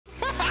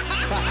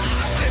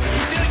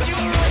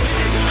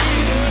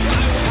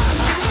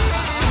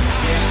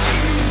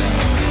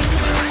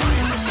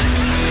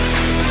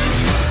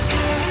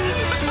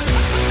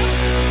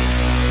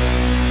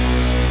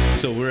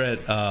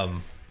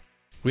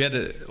we had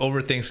to,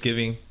 over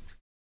Thanksgiving,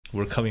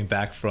 we're coming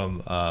back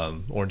from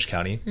Orange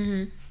County,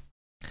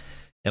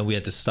 and we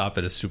had to stop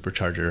at a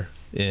supercharger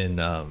in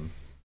I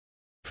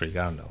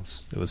don't know,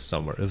 it was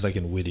somewhere. It was like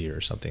in Whittier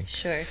or something.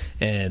 Sure.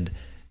 And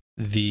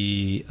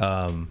the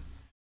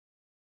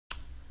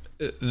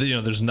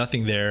there's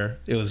nothing there.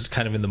 It was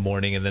kind of in the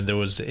morning, and then there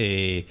was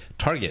a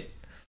Target.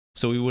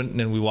 So we went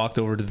and we walked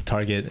over to the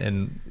Target,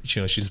 and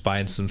she's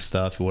buying some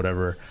stuff or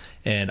whatever.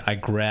 And I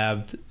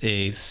grabbed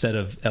a set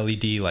of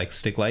LED like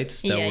stick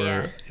lights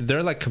that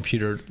they're like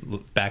computer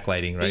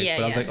backlighting, right? Yeah,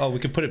 but I was like, oh, we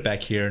could put it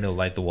back here and it'll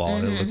light the wall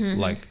and it'll look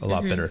like a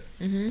lot better.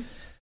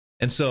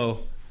 And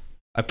so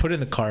I put it in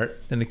the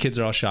cart, and the kids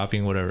are all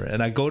shopping, whatever.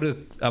 And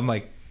I'm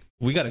like,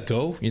 we gotta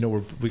go. We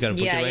gotta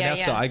book it right now.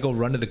 So I go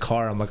run to the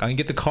car. I'm like, I can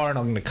get the car and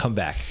I'm gonna come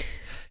back.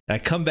 And I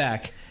come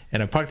back.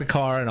 And I park the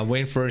car and I'm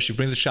waiting for her. She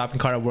brings the shopping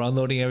cart. We're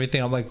unloading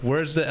everything. I'm like,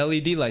 where's the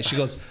LED light? She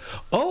goes,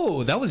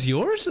 oh, that was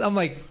yours? I'm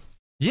like,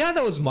 yeah,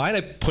 that was mine. I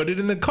put it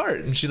in the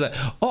cart. And she's like,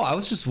 oh, I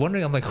was just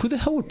wondering. I'm like, who the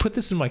hell would put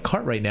this in my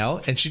cart right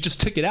now? And she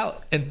just took it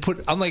out and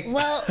I'm like,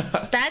 well,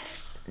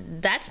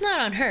 that's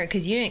not on her,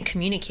 because you didn't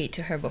communicate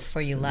to her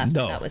before you left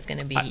that was going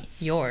to be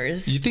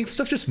yours. You think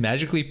stuff just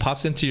magically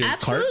pops into your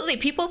cart? Absolutely.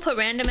 People put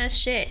random ass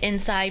shit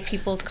inside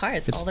people's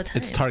carts all the time.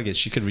 It's Target.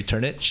 She could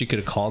return it. She could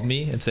have called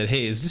me and said,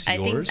 hey, is this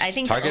yours? I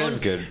think Target is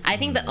good. I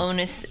think the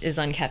onus is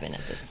on Kevin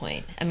at this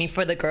point. I mean,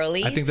 for the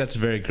girlies. I think that's a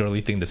very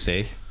girly thing to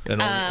say. And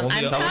I'm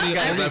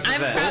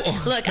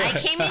proud. Look, I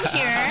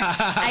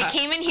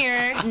came in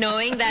here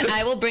knowing that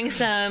I will bring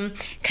some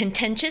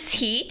contentious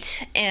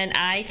heat, and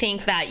I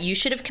think that you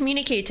should have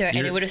communicated to her,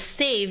 and it would have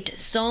saved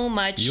so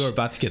much. You're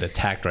about to get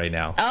attacked right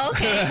now. Oh,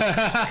 okay.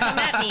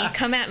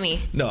 Come at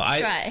me. No,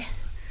 Try.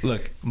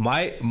 Look,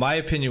 my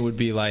opinion would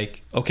be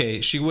like, okay,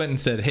 she went and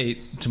said, hey,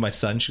 to my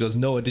son. She goes,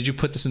 Noah, did you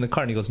put this in the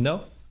cart? And he goes,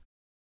 no.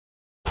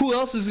 Who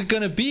else is it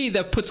going to be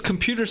that puts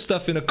computer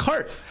stuff in a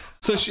cart?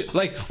 So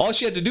all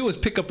she had to do was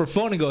pick up her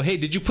phone and go, hey,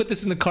 did you put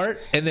this in the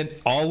cart? And then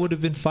all would have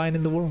been fine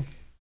in the world.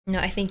 No,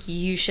 I think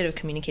you should have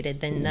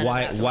communicated. Then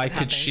why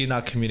could she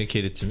not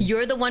communicate it to me?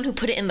 You're the one who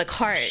put it in the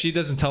cart. She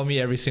doesn't tell me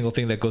every single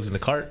thing that goes in the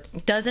cart.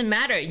 Doesn't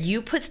matter.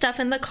 You put stuff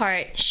in the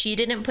cart. She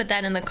didn't put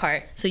that in the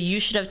cart. So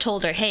you should have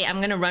told her, hey, I'm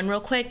going to run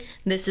real quick.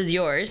 This is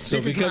yours.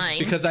 This is mine.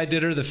 Because I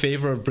did her the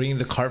favor of bringing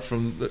the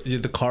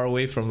car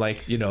away from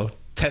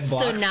 10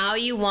 blocks. So now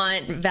you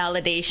want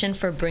validation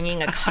for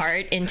bringing a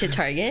cart into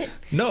Target?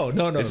 No.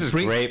 This is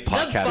great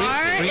podcast. The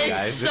bar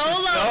is so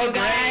low,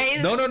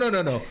 guys.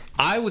 No.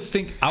 I was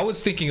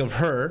thinking of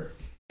her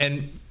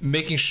and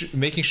making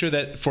sure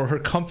that for her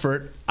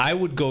comfort, I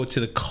would go to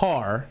the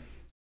car,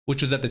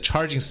 which was at the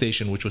charging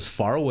station, which was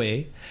far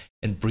away,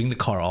 and bring the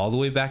car all the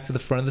way back to the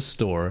front of the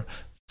store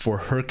for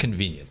her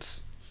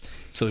convenience.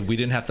 So we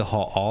didn't have to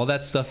haul all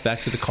that stuff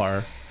back to the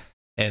car,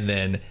 and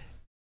then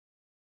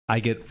I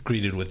get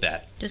greeted with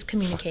that. Just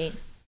communicate.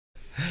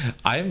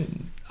 I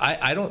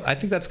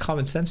think that's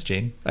common sense,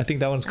 Jane. I think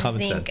that one's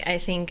common sense. I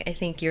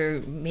think you're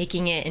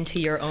making it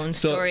into your own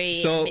story,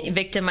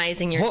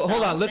 victimizing yourself.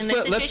 Hold on, let's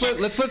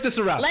flip this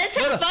around. Let's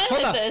have fun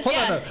with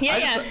this.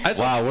 Yeah.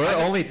 Wow, we're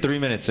only 3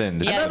 minutes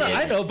in.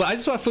 I know, but I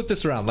just want to flip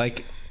this around.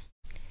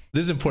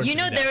 This is important.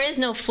 There is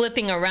no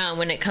flipping around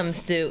when it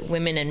comes to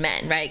women and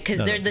men, right? Because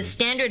the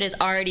standard is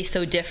already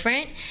so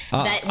different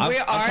that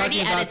we're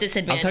already at a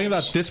disadvantage. I'm talking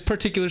about this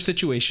particular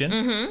situation.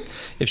 Mm-hmm.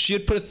 If she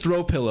had put a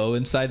throw pillow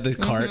inside the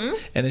cart,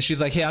 and then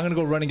she's like, hey, I'm going to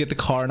go run and get the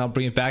car and I'll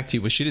bring it back to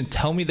you. But she didn't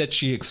tell me that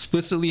she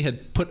explicitly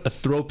had put a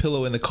throw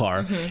pillow in the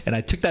car. And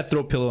I took that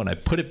throw pillow and I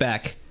put it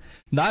back.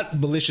 Not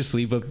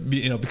maliciously, but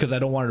because I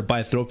don't want her to buy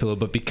a throw pillow,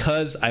 but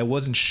because I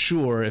wasn't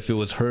sure if it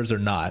was hers or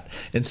not.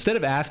 Instead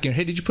of asking her,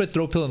 "Hey, did you put a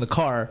throw pillow in the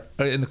cart?"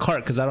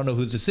 Because I don't know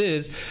whose this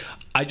is,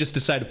 I just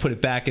decided to put it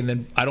back, and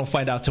then I don't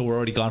find out till we're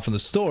already gone from the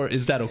store.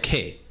 Is that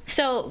okay?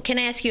 So, can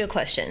I ask you a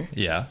question?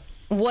 Yeah.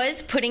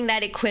 Was putting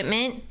that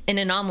equipment an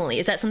anomaly?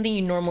 Is that something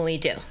you normally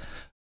do?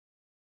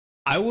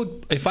 I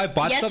would, if I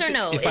bought yes something.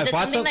 Yes or no? If I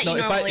bought something,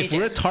 if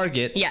we're at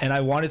Target and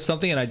I wanted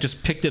something and I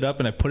just picked it up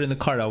and I put it in the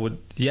cart, I would.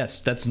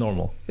 Yes, that's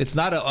normal. It's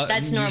not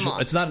normal.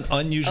 It's not an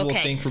unusual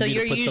thing for me to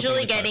put something in the cart. So you're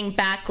usually getting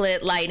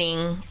backlit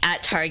lighting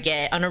at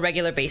Target on a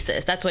regular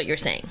basis. That's what you're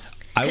saying.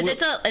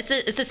 Because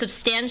it's a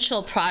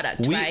substantial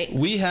product, right?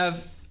 We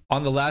have,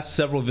 on the last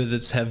several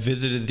visits, have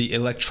visited the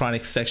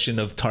electronics section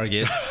of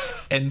Target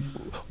and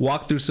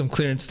walked through some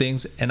clearance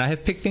things, and I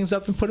have picked things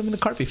up and put them in the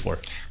cart before.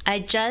 I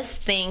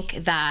just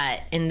think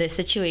that in this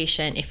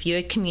situation, if you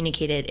had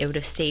communicated, it would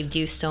have saved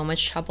you so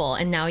much trouble,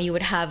 and now you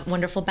would have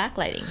wonderful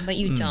backlighting, but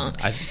you don't.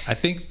 I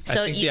think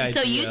so.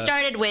 So you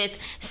started with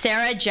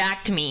Sarah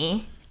jacked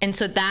me. And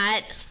so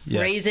that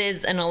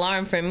raises an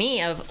alarm for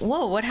me of,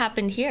 whoa, what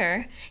happened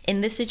here?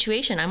 In this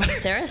situation, I'm on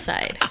Sarah's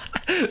side.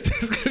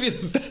 This is going to be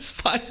the best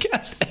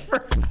podcast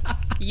ever.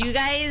 You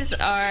guys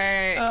are,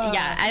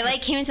 I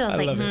came into it, I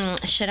was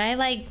like, should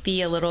I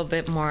be a little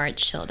bit more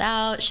chilled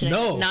out? Should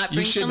I not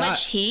bring so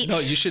much heat? No,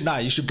 you should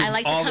not. You should bring I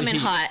like to come in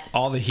hot.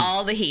 All the heat.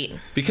 All the heat.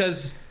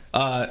 Because,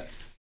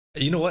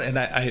 you know what? And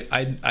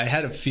I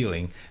had a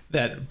feeling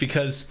that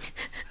because...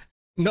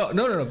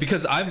 No.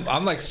 Because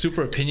I'm like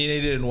super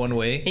opinionated in one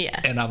way. Yeah.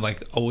 And I'm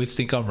like always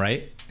think I'm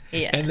right.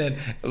 Yeah. And then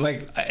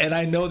and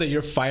I know that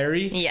you're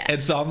fiery. Yeah.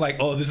 And so I'm like,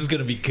 oh, this is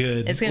gonna be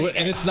good. It's gonna be good.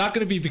 And it's not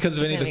gonna be because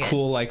of any of the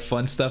cool like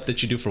fun stuff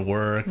that you do for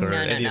work or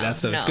any of that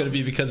stuff. No. It's gonna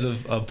be because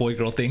of boy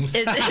girl things.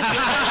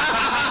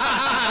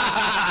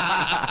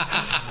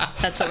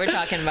 That's what we're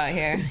talking about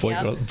here. Boy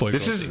girl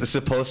This is things.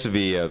 supposed to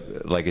be a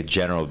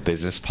general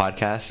business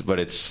podcast, but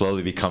it's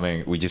slowly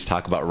becoming. We just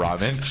talk about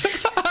ramen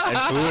and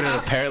food and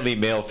apparently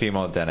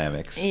male-female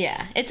dynamics.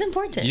 Yeah, it's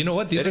important. You know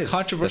what? These It are is.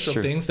 controversial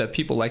That's true. things that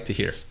people like to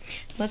hear.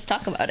 Let's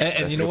talk about it.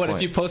 And That's you a know good what?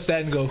 point. If you post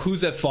that and go,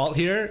 who's at fault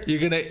here? You're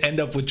going to end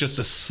up with just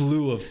a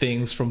slew of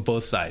things from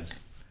both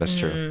sides. That's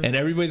true. And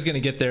everybody's going to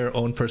get their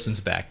own person's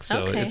back.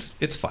 So Okay.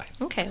 it's fine.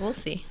 Okay, we'll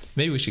see.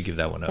 Maybe we should give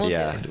that one up. We'll do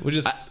Yeah. it. We'll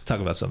just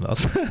talk about something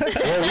else. Well,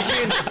 we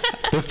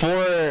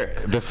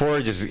can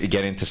before just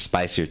getting to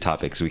spicier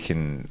topics, we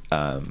can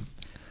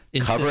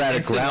cover at a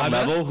Instant ground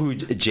Naga? level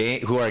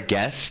who our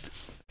guest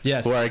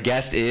Yes. who our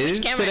guest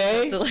is Camera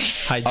today. supposed to look-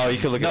 Hi- Oh, you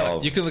can look at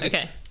all. You can look Okay.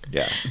 at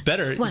Yeah.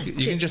 better. One, you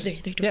two, can just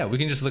three, two. yeah. We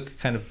can just look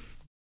kind of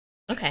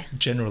Okay.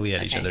 generally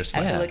at each Okay. other. It's I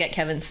have fine. to look at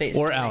Kevin's face.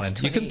 Or for the Alan.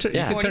 next You can 20,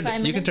 Yeah. you can turn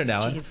 45 you can turn to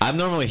minutes? Alan. Jeez. I'm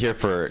normally here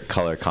for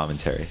color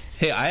commentary.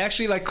 Hey, I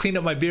actually like cleaned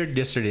up my beard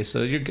yesterday,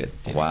 so you're good.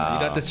 Wow. You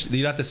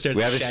don't have to stare. At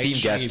We the have a shaggy-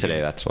 steamed guest shaggy today.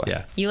 beard. That's why.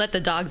 Yeah. You let the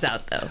dogs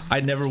out though. I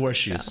never wear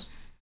shoes.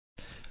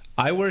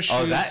 I wear shoes.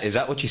 Oh, is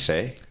that what you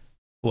say?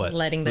 what?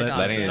 Letting the dogs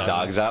Letting the out.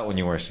 dogs out when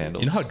you wear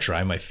sandals. You know how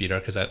dry my feet are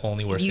because I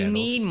only wear You sandals.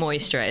 need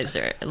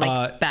moisturizer,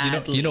 like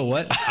badly. You know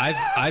what?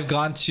 I've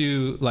gone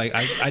to like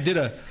I did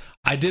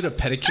a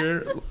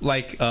pedicure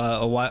like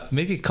a while,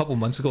 maybe a couple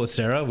months ago with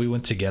Sarah. We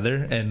went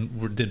together and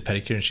we did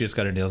pedicure, and she just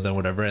got her nails done,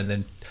 whatever. And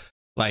then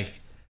like,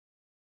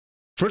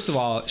 first of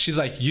all, she's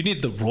like, "You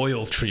need the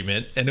royal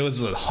treatment," and it was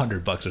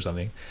 $100 or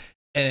something.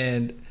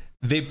 And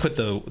they put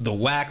the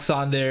wax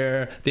on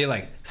there. They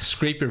like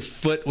scrape your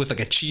foot with like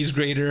a cheese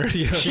grater.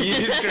 You know?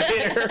 Cheese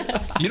grater.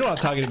 You know what I'm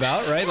talking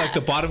about, right? Like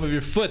the bottom of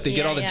your foot. They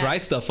get all the dry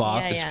stuff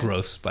off. It's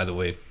gross, by the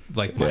way.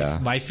 Like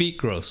my feet,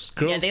 gross.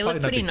 Girls, Yeah, they probably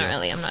look not pretty big deal.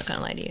 gnarly. I'm not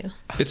gonna lie to you.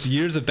 It's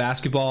years of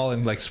basketball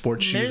and like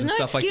sports shoes There's and no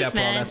stuff excuse, like that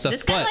for all man. that stuff.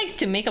 This guy But likes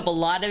to make up a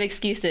lot of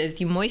excuses.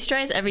 You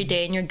moisturize every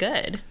day and you're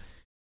good.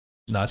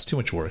 no, it's too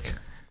much work.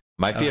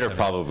 My feet are Okay.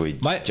 probably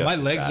My just as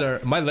legs bad.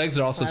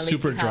 are also Or at least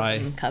super have dry.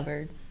 them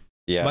covered.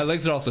 Yeah. My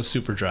legs are also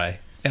super dry.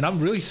 And I'm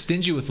really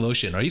stingy with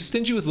lotion. Are you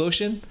stingy with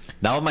lotion?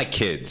 Not with my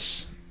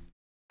kids.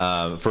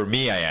 For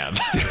me, I am.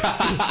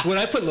 When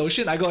I put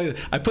lotion, I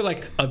put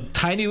like a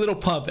tiny little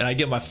pump and I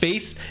get my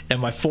face and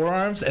my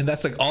forearms, and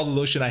that's like all the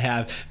lotion I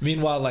have.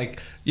 Meanwhile,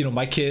 like, you know,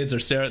 my kids or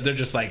Sarah, they're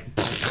just like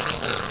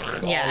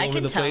Yeah, all I over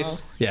can the tell.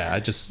 place. Yeah,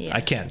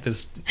 I can't.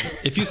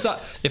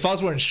 If I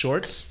was wearing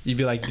shorts, you'd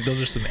be like,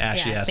 those are some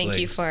ashy ass thank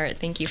legs.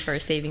 thank you for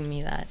saving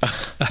me that.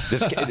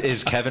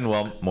 Is Kevin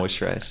well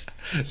moisturized?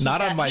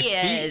 Not on my he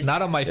feet. is.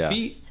 Not on my Yeah.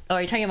 feet. Oh,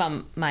 are you talking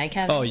about my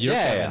Kevin? Oh, you're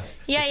Yeah,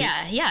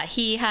 Kevin. yeah.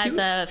 He has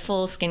a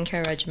full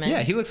skincare regimen.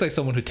 Yeah, he looks like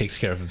someone who takes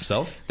care of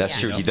himself. That's Yeah.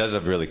 true. You know? He does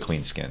have really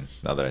clean skin.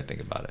 Now that I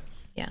think about it.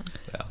 Yeah.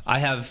 I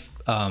have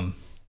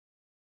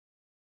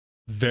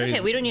very Okay,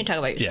 we don't need to talk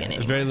about your skin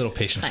anymore. very little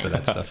patience for Fine.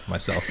 that stuff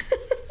myself.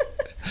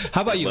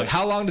 How about you? Like,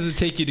 how long does it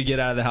take you to get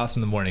out of the house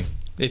in the morning?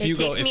 If It takes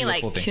if me you go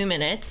like full thing? 2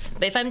 minutes.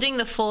 But if I'm doing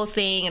the full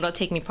thing, it'll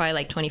take me probably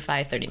like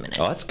 25, 30 minutes.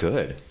 Oh, that's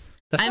good.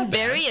 That's I'm not bad.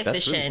 very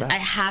That's really efficient. fast.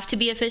 I have to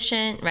be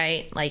efficient,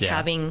 right? Like Yeah.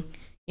 having,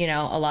 you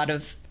know, a lot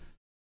of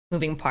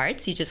moving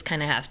parts. You just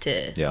kind of have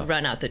to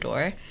run out the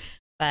door.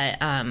 But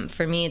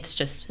for me,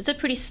 it's a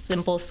pretty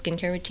simple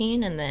skincare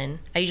routine. And then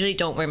I usually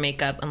don't wear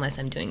makeup unless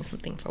I'm doing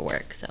something for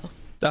work. So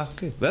Oh,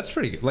 okay. That's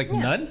pretty good. Like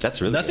none? That's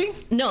really nothing.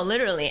 no,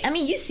 literally. I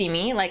mean, you see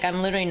me. Like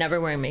I'm literally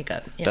never wearing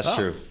makeup. Yeah. That's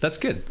true. That's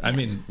good. I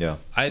mean, Yeah.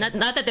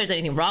 Not that there's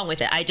anything wrong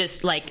with it. I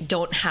just like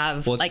don't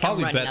have well, it's like I'm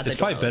probably running out the it's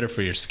probably door. better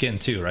for your skin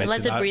too, right? It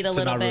lets To it not- breathe a to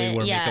little not bit. really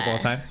wear yeah. makeup all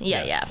the time.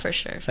 Yeah, for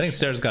sure. I think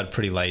Sarah's got a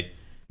pretty light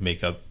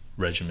makeup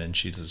regimen.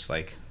 She's just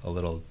like a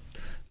little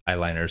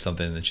eyeliner or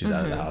something, and then she's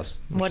out of the house.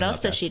 What else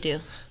does she do?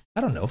 I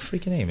don't know.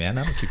 Freaking A, man.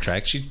 I don't keep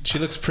track. She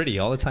looks pretty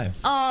all the time.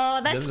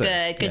 Oh, that's Does it?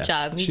 good. Good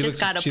Yeah. job. You She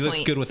just got a She point.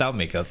 looks good without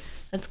makeup.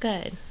 That's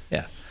good.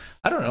 Yeah.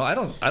 I don't know. I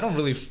don't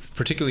really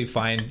particularly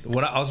find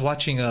when I was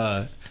watching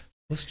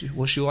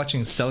was she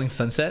watching Selling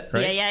Sunset,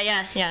 right?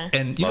 Yeah.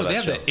 And you know Love they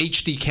have that the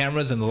HD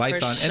cameras and the lights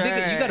For on, and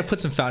you sure. got to put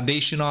some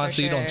foundation on For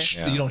so you don't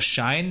sure. you don't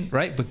shine,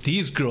 right? But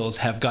these girls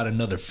have got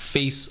another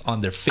face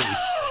on their face,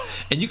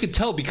 and you can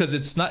tell because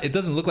it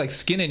doesn't look like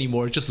skin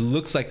anymore. It just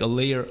looks like a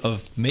layer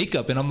of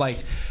makeup, and I'm like,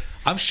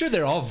 I'm sure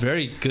they're all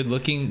very good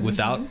looking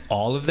without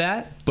all of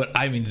that, but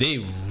I mean they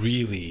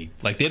really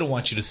like they don't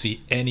want you to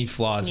see any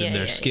flaws in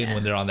their skin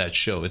when they're on that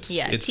show. It's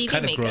TV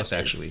kind of makeup gross is-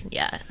 actually.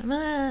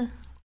 Yeah.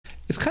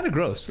 It's kind of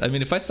gross. I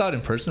mean, if I saw it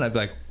in person, I'd be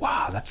like,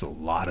 "Wow, that's a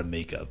lot of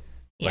makeup."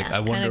 Like, Yeah, I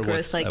wonder kinda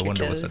gross, like I your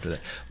wonder what's toes. under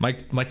there.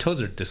 My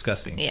toes are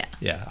disgusting. Yeah.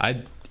 Yeah.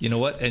 You know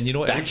what? And you know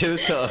what? Back to the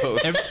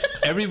toes.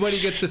 Everybody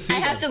gets to see. I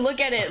have to them. look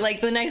at it like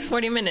the next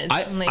 40 minutes.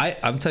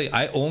 I'm telling you,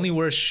 I only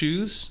wear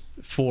shoes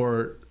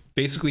for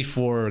basically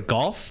for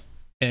golf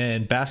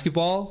and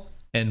basketball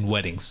and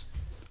weddings.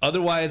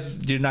 Otherwise,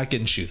 you're not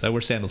getting shoes. I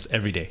wear sandals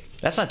every day.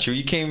 That's not true.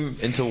 You came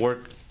into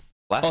work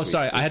last week.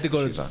 Sorry. I had to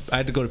go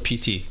to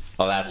PT.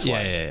 Oh, that's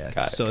why. Yeah.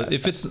 Got So it.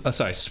 if it's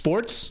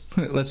sports,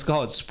 let's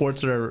call it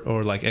sports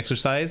or like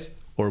exercise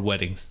or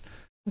weddings.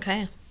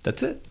 Okay.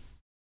 That's it.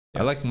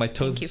 I like my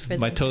toes.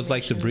 My toes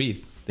like to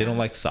breathe. They don't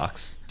like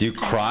socks. Do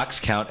Crocs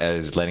count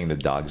as letting the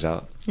dogs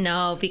out?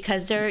 No,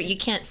 because you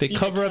can't see. They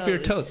cover up your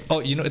toes.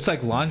 Oh, it's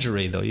like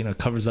lingerie though.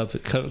 Covers up,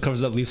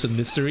 leaves some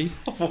mystery.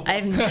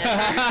 I've never heard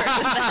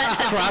of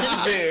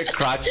that.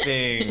 Crocs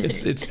being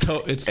it's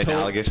toe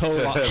lingerie.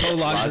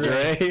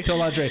 Toe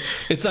lingerie.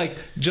 It's like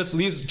just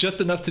leaves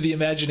just enough to the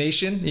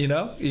imagination. You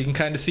can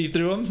kind of see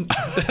through them.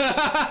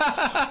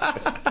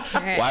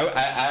 Well,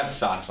 I have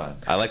socks on.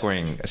 I like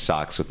wearing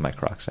socks with my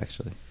Crocs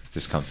actually. It's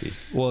just comfy.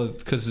 Well,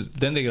 because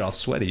then they get all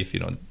sweaty if you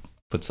don't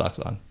put socks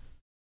on.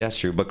 That's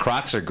true, but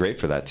Crocs are great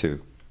for that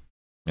too.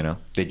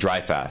 They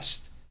dry fast.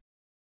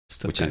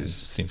 Still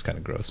seems kind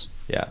of gross.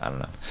 Yeah, I don't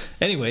know.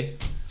 Anyway,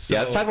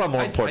 let's talk about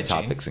more important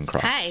topics in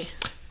Crocs. Hi.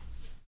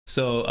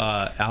 So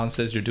Alan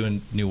says you're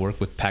doing new work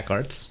with Pack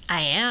Arts.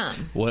 I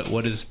am.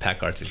 What is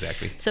Pack Arts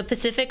exactly? So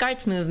Pacific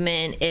Arts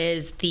Movement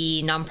is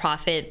the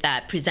nonprofit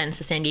that presents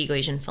the San Diego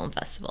Asian Film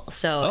Festival.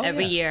 So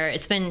every year,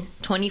 it's been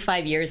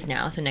 25 years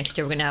now. So next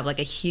year we're going to have like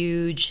a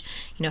huge,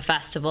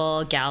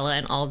 festival, gala,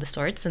 and all the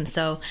sorts. And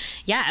so,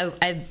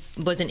 I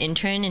was an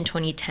intern in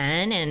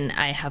 2010, and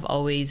I have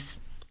always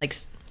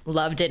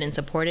loved it and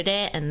supported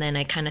it, and then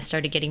I kind of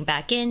started getting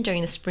back in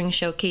during the spring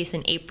showcase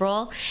in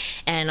April,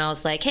 and I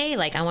was like, hey,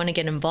 I want to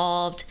get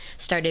involved.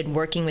 Started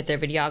working with their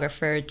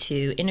videographer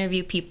to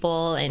interview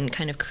people and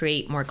kind of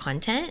create more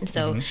content, and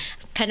so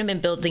kind of been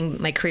building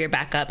my career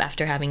back up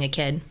after having a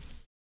kid.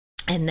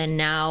 And then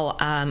now,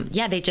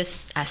 they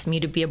just asked me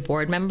to be a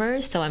board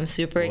member, so I'm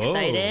super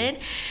excited,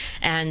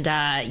 and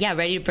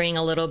ready to bring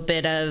a little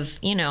bit of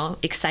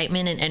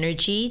excitement and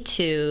energy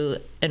to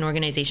an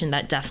organization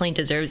that definitely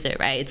deserves it.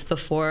 Right? It's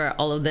before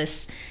all of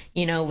this,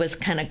 was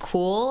kind of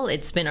cool.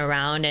 It's been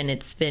around, and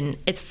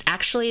it's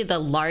actually the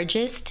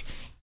largest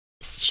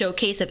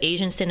showcase of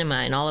Asian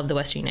cinema in all of the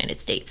Western United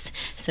States.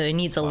 So it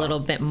needs a little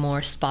bit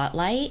more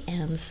spotlight.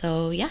 And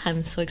so,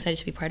 I'm so excited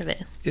to be part of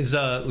it. Is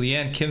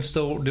Leanne Kim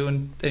still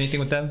doing anything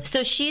with them?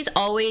 So she's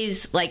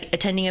always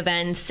attending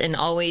events and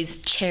always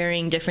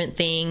chairing different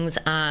things.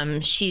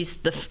 She's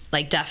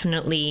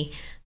definitely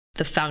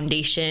the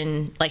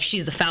foundation,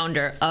 she's the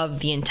founder of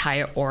the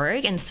entire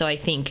org, and so I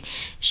think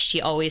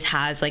she always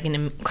has an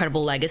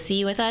incredible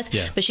legacy with us.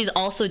 But she's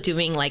also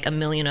doing a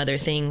million other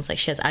things.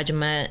 She has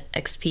Ajima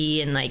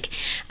XP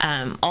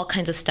and all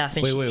kinds of stuff,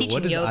 and she's teaching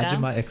what is yoga.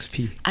 Ajima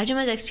XP?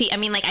 Ajima XP, I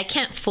mean, I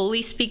can't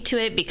fully speak to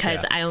it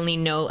because I've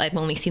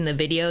only seen the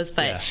videos,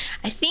 but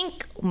I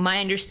think my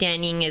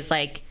understanding is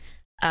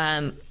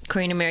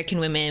Korean American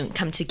women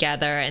come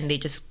together and they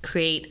just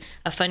create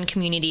a fun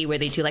community where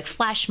they do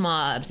flash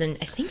mobs, and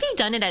I think they've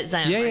done it at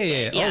Zion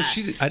Market.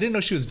 Oh, I didn't know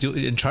she was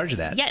in charge of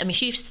that. Yeah, I mean,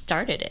 she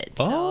started it.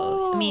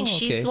 So,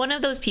 she's one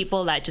of those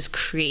people that just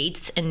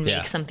creates and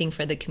makes something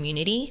for the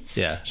community.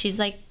 Yeah, she's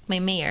like my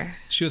mayor.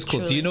 She was cool.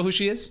 Truly. Do you know who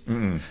she is?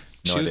 No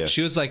idea.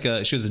 She was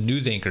she was a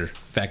news anchor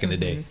back in the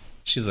day.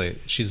 She's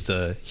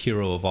the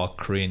hero of all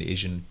Korean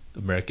Asian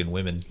American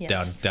women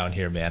down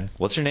here, man.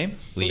 What's her name?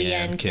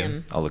 Leanne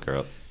Kim. I'll look her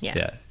up.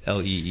 Yeah.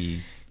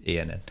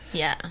 Leeann.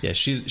 Yeah. Yeah,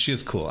 she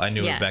was cool. I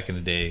knew her back in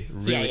the day.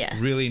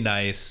 Really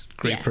nice,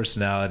 great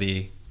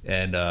personality,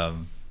 and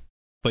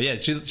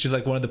but she's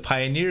one of the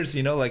pioneers,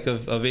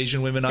 of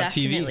Asian women on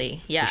TV.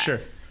 Definitely. Yeah. For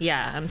sure.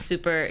 Yeah, I'm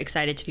super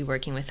excited to be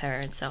working with her,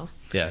 and so.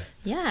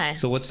 Yeah.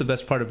 So what's the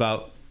best part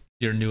about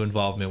your new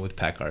involvement with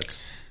Pack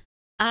Arts?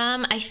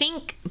 I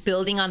think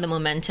building on the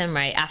momentum,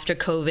 right? After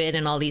COVID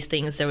and all these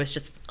things, there was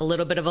just a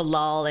little bit of a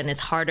lull, and it's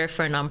harder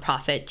for a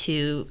nonprofit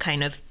to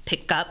kind of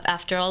pick up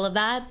after all of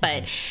that.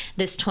 But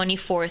this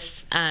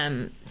 24th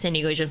San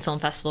Diego Asian Film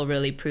Festival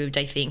really proved,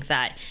 I think,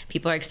 that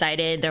people are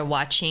excited. They're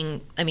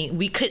watching. I mean,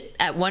 we could,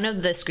 at one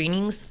of the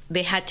screenings,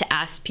 they had to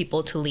ask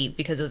people to leave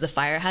because it was a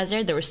fire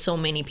hazard. There were so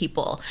many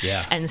people.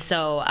 Yeah. And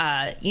so,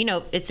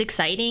 it's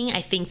exciting. I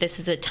think this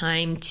is a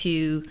time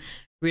to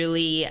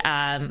really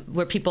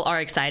where people are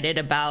excited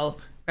about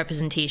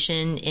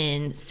representation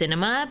in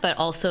cinema, but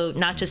also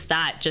not just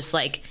that, just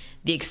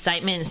the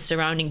excitement and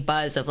surrounding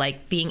buzz of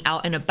being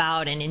out and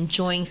about and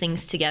enjoying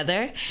things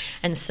together.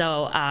 And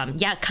so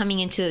coming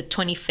into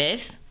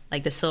 25th,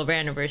 the silver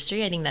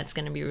anniversary, I think that's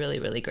going to be really,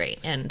 really great,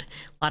 and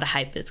a lot of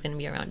hype is going to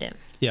be around it.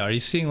 Are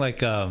you seeing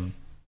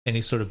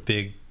any sort of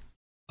big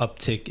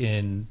uptick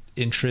in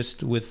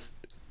interest with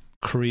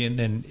Korean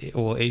and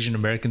Asian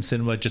American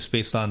cinema, just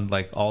based on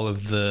all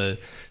of the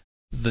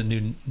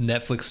new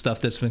Netflix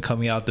stuff that's been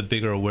coming out, the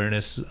bigger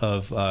awareness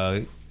of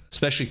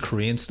especially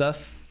Korean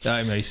stuff?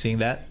 Are you seeing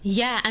that?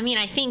 Yeah, I mean,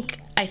 I think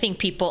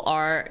people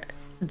are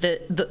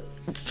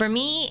for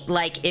me,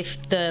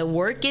 if the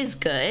work is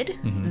good,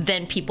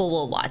 then people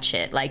will watch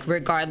it,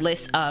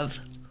 regardless of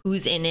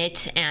who's in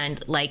it,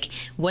 and like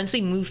once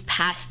we move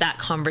past that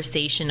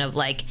conversation of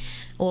like,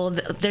 well,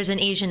 there's an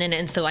Asian in it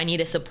and so I need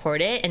to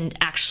support it, and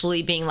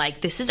actually being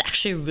like, this is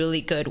actually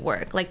really good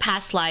work. Like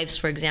Past Lives,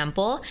 for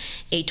example,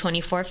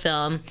 A24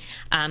 film,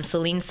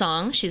 Celine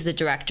Song, she's the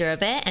director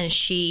of it, and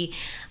she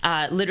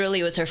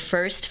literally was her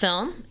first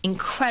film,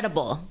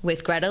 incredible,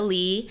 with Greta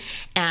Lee,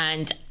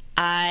 and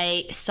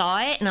I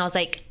saw it and I was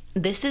like,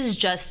 this is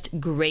just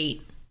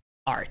great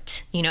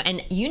art, you know.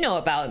 And you know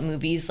about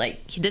movies,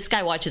 like this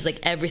guy watches like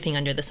everything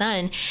under the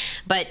sun,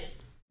 but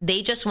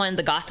they just won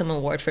the Gotham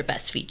Award for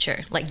Best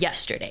Feature like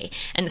yesterday.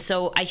 And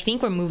so I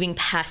think we're moving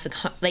past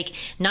like,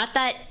 not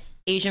that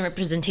Asian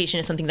representation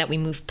is something that we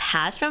move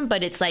past from,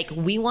 but it's like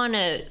we want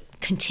to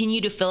continue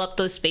to fill up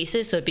those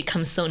spaces so it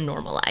becomes so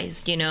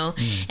normalized, you know.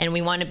 And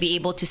we want to be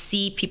able to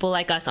see people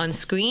like us on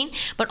screen,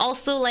 but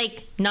also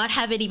like not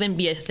have it even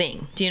be a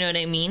thing. Do you know what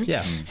I mean?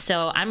 Yeah.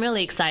 So I'm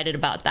really excited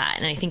about that,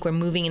 and I think we're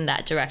moving in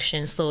that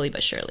direction slowly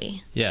but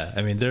surely. Yeah,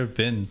 I mean, there have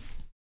been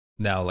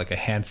now like a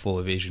handful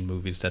of Asian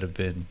movies that have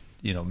been,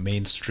 you know,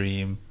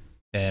 mainstream,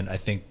 and I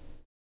think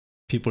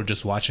people are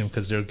just watching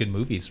because they're good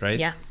movies, right?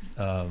 Yeah.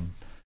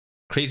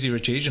 Crazy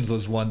Rich Asians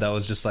was one that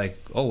was just like,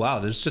 oh wow,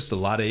 there's just a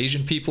lot of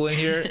Asian people in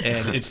here,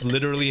 and it's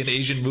literally an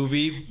Asian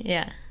movie.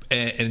 Yeah.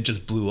 And it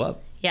just blew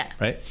up. Yeah.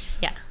 Right.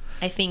 Yeah.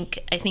 I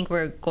think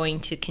we're going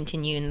to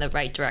continue in the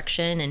right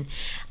direction, and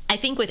I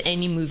think with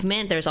any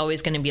movement, there's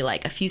always going to be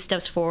like a few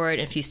steps forward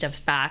and a few steps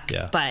back.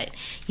 Yeah. But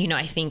you know,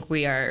 I think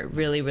we are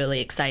really,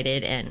 really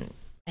excited, and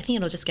I think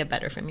it'll just get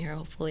better from here,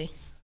 hopefully.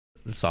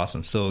 That's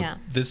awesome. So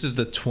This is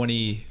the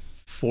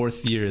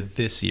 24th year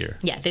this year.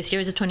 Yeah, this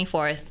year is the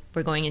 24th.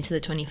 We're going into the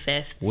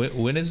 25th.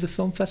 When is the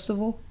film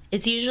festival?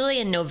 It's usually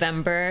in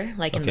November,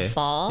 like in the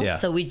fall. Yeah.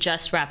 So we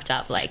just wrapped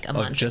up like a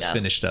month ago. Just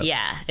finished up.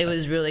 Yeah, it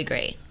was really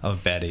great. I'm a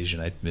bad Asian.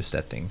 I missed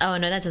that thing. Oh,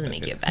 no, that doesn't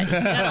make you a bad Asian.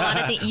 You got a lot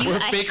of things. We're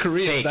fake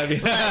Koreans. I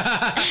mean,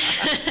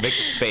 make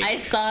it fake. I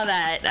saw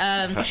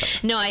that.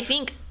 No, I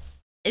think,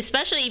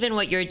 especially even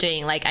what you're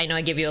doing, like I know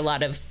I give you a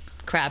lot of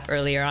crap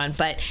earlier on,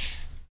 but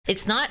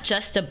it's not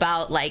just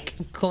about like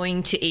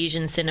going to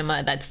Asian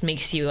cinema that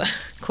makes you a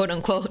quote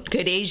unquote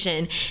good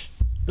Asian.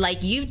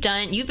 Like you've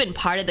been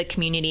part of the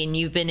community, and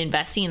you've been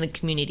investing in the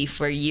community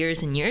for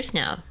years and years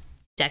now,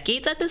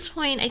 decades at this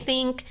point, I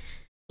think.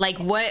 Like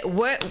what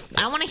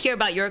I want to hear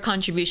about your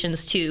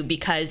contributions too,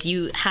 because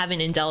you have an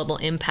indelible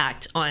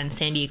impact on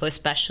San Diego,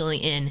 especially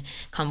in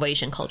Convoy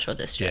Asian Cultural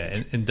District. Yeah,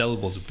 and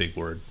indelible is a big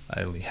word.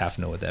 I only half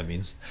know what that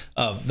means.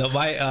 No,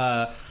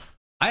 I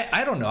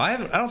don't know. I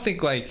don't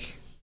think like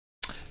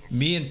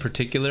me in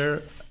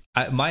particular,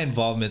 my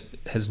involvement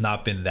has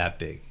not been that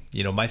big.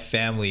 You know, my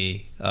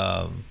family,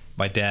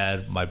 my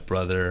dad, my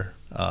brother,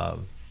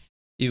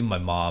 even my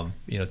mom,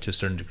 you know, to a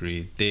certain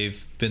degree,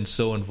 they've been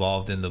so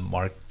involved in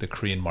the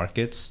Korean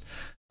markets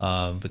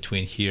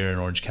between here in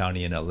Orange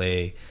County and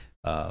LA,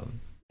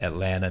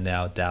 Atlanta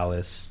now,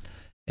 Dallas,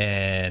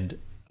 and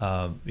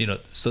you know,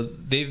 so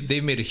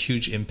they've made a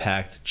huge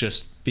impact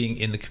just being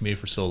in the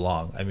community for so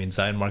long. I mean,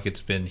 Zion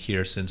Market's been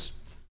here since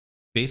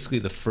basically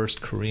the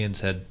first Koreans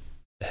had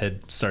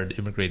started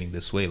immigrating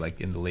this way, like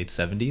in the late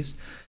 70s.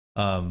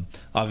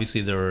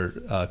 Obviously there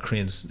were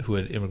Koreans who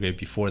had immigrated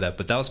before that,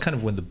 but that was kind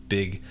of when the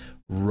big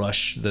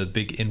rush, the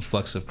big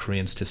influx of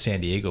Koreans to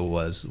San Diego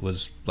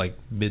was like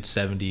mid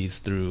 70s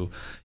through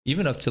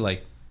even up to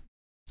like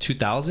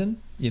 2000.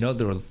 You know,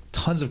 there were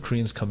tons of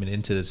Koreans coming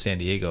into San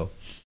Diego,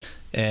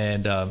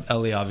 and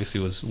LA obviously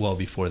was well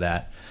before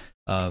that.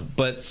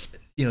 But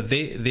you know,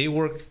 they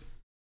work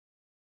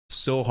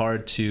so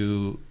hard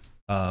to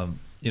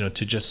you know,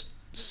 to just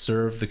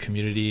serve the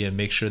community and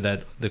make sure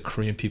that the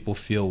Korean people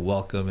feel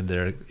welcome, and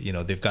they're, you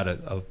know, they've got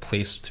a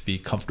place to be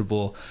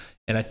comfortable.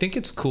 And I think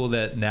it's cool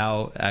that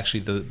now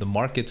actually the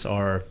markets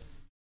are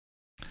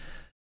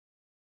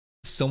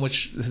so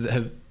much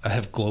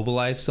have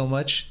globalized so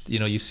much. You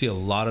know, you see a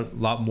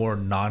lot more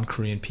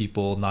non-Korean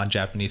people,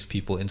 non-Japanese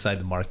people inside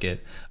the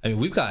market. I mean,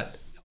 we've got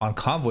on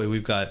Convoy,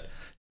 we've got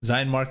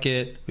Zion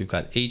Market, we've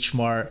got H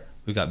Mart,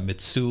 we've got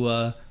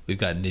Mitsuya, we've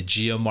got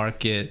Nijia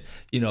Market,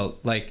 you know,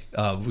 like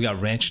we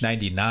got Ranch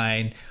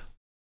 99.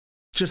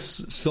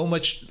 Just so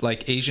much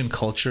like Asian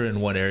culture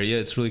in one area.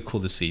 It's really cool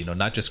to see, you know,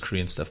 not just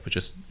Korean stuff, but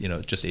just, you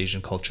know, just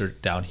Asian culture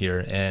down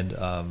here.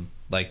 And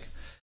like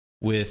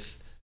with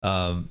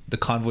the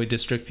Convoy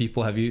District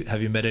people, have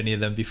you met any of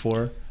them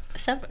before?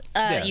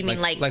 You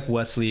mean like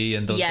Wesley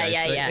and those guys?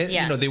 Yeah.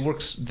 You know,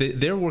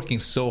 they're working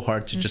so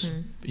hard to just,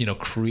 you know,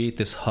 create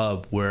this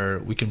hub where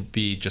we can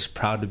be just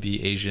proud to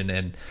be Asian,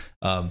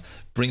 and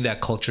bring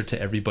that culture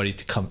to everybody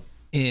to come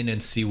in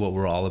and see what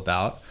we're all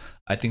about.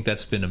 I think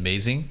that's been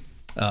amazing.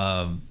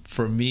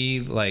 For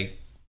me, like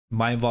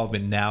my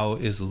involvement now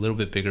is a little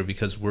bit bigger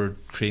because we're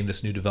creating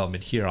this new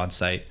development here on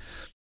site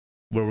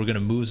where we're going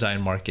to move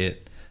Zion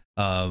Market.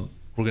 We're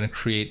going to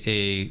create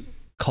a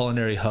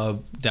culinary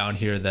hub down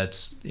here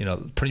that's, you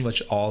know, pretty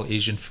much all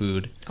Asian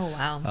food. Oh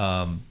wow.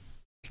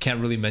 I can't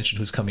really mention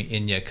who's coming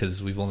in yet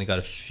because we've only got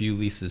a few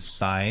leases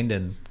signed,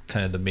 and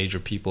kind of the major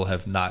people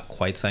have not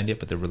quite signed yet,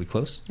 but they're really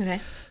close.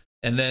 Okay.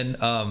 And then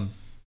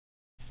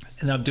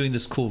and I'm doing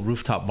this cool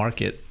rooftop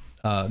market,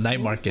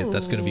 night market.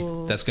 That's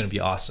gonna be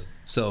awesome.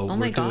 So oh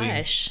my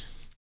gosh.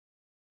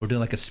 We're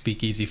doing like a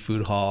speakeasy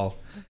food hall,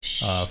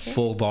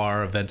 full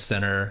bar event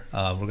center.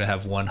 We're gonna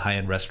have one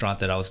high-end restaurant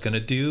that I was gonna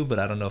do, but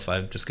I don't know if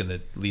I'm just gonna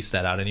lease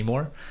that out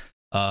anymore.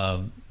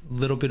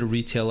 Little bit of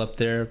retail up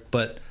there,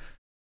 but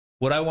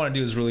what I want to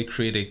do is really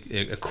create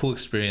a cool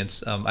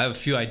experience. I have a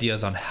few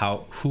ideas on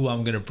who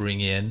I'm gonna bring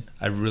in.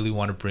 I really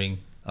want to bring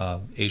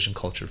Asian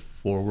culture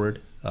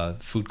forward,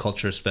 food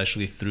culture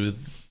especially through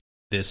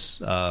this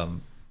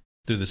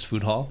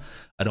food hall.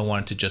 I don't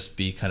want it to just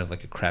be kind of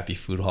like a crappy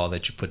food hall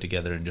that you put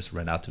together and just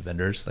rent out to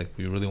vendors. Like,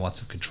 we really want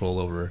some control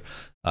over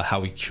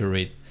how we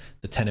curate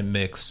the tenant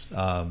mix,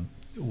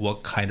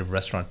 what kind of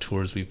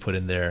restaurateurs we put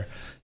in there,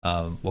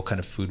 what kind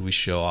of food we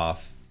show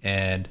off.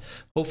 And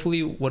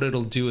hopefully what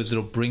it'll do is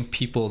it'll bring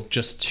people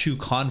just to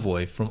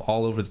Convoy from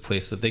all over the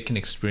place so they can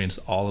experience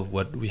all of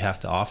what we have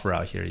to offer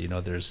out here. You know,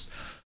 there's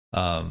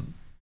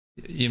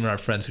even our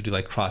friends who do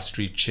like cross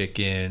street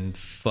chicken,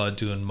 pho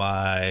dun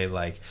mai,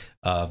 like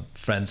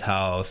Friend's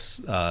House,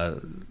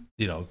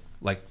 you know,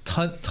 like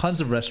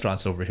tons of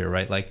restaurants over here,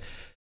 right? Like,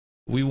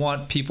 we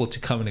want people to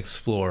come and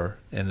explore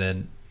and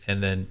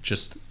then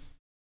just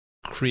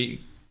create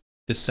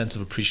this sense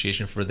of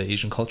appreciation for the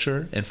Asian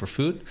culture and for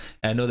food.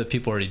 And I know that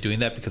people are already doing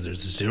that because there's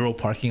zero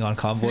parking on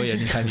Convoy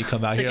anytime you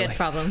come out here. It's a good like,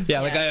 problem.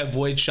 Yeah, like I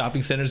avoid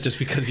shopping centers just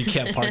because you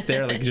can't park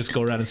there. Like, you just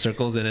go around in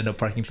circles and end up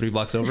parking 3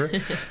 blocks over.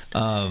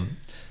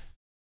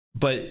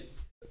 But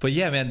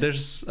yeah, man,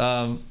 there's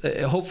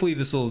hopefully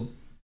this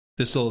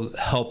will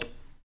help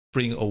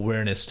bring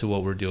awareness to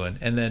what we're doing.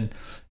 And then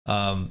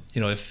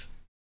you know,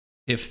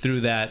 if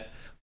through that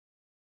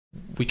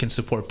we can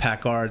support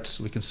Pac Arts,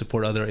 we can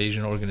support other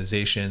Asian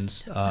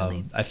organizations.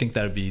 I think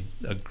that would be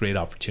a great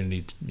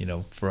opportunity, you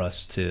know, for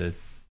us to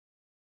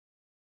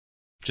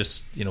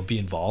just, you know, be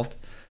involved.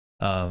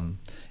 And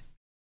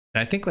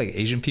I think like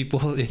Asian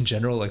people in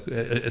general, like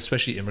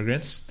especially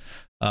immigrants,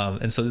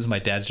 and so this is my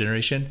dad's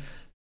generation,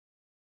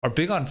 are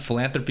big on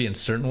philanthropy in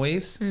certain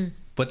ways.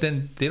 But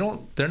then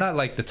they're not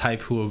like the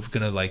type who are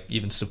gonna like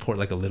even support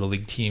like a little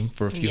league team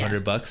for a few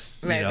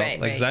 $100. You know?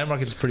 Like Zion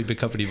Market's a pretty big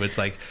company, but it's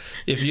like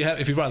if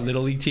you brought a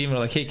little league team and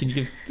like, hey, can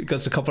you give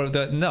us a couple of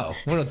that? No,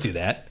 we don't do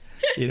that.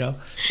 You know,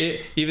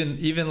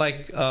 even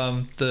like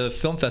the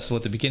film festival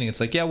at the beginning, it's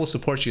like, yeah, we'll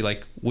support you.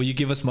 Like, will you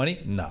give us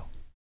money? No,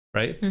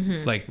 right?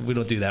 Like, we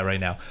don't do that right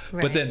now.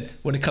 But then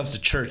when it comes to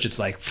church, it's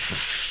like,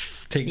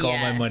 take all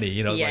my money.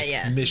 You know,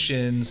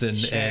 missions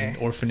and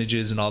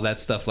orphanages and all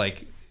that stuff.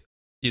 Like,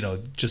 you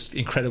know, just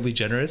incredibly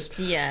generous.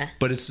 Yeah.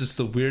 But it's just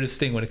the weirdest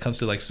thing when it comes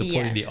to like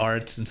supporting the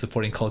arts and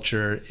supporting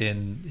culture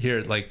in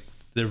here. Like,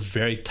 they're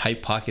very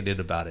tight pocketed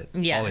about it.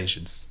 Yeah. All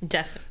Asians.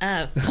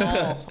 All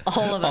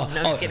of them.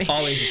 No, I'm kidding.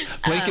 All Asians.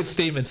 Blanket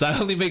statements. I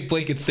only make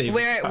blanket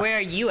statements. Where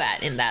are you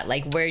at in that?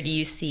 Like, where do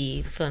you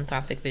see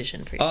philanthropic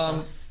vision for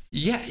yourself?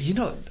 Yeah, you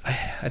know,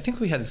 I think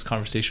we had this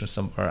conversation with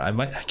I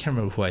can't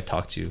remember who I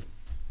talked to.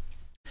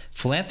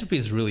 Philanthropy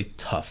is really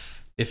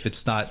tough if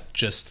it's not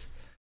just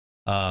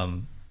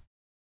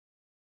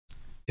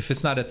if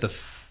it's not at the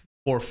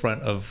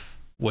forefront of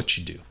what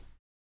you do.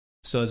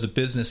 So as a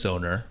business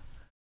owner,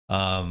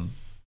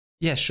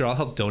 yeah, sure, I'll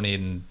help donate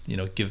and, you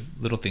know,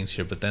 give little things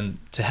here. But then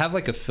to have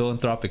like a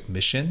philanthropic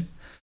mission,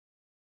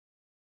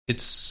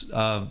 it's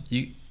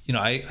you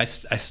know, I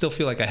still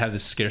feel like I have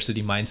this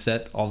scarcity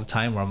mindset all the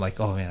time where I'm like,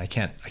 oh man, I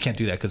can't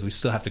do that because we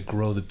still have to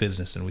grow the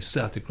business and we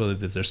still have to grow the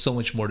business. There's so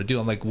much more to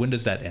do. I'm like, when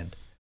does that end?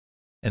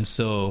 And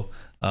so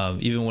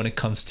even when it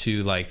comes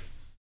to like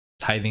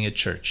tithing at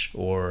church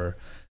or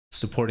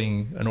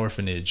supporting an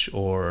orphanage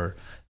or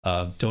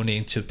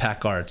donating to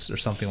Pac Arts or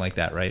something like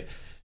that, right?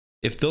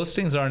 If those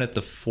things aren't at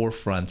the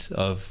forefront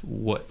of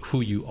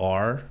who you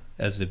are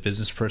as a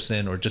business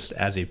person or just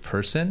as a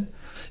person,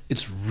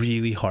 it's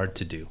really hard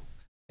to do.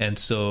 And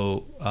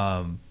so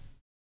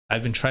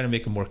I've been trying to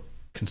make a more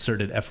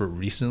concerted effort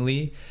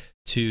recently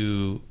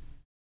to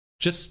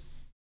just,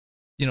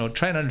 you know,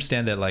 try and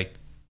understand that like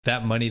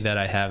that money that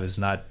I have is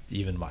not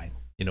even mine.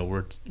 You know,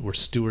 we're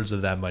stewards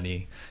of that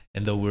money,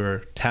 and though we're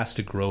tasked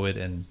to grow it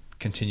and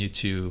continue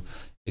to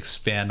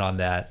expand on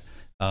that,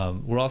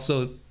 we're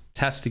also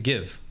tasked to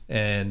give,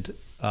 and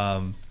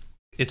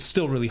it's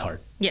still really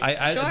hard.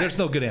 Yeah, sure. There's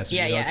no good answer.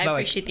 Yeah, you know? Yeah, it's I not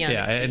appreciate the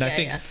honesty. Yeah, and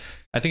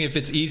I think if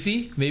it's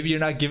easy, maybe you're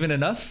not giving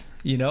enough.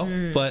 You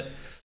know, but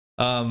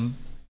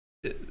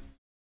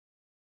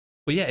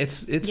yeah,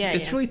 it's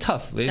really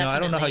tough. You know, I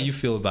don't know how you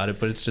feel about it,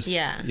 but it's just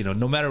you know,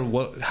 no matter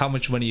how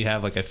much money you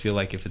have, like I feel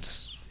like if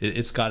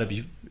it's got to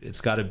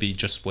be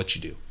just what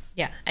you do.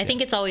 Yeah, I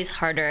think it's always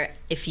harder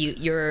if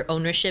your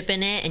ownership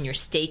in it and your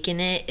stake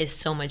in it is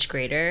so much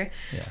greater.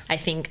 Yeah. I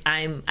think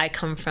I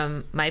come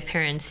from my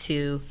parents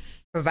who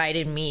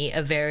provided me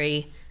a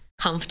very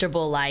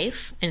comfortable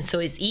life, and so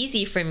it's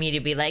easy for me to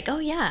be like, oh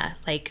yeah,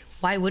 like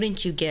why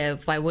wouldn't you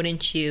give? Why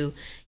wouldn't you,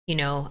 you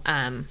know,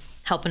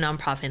 help a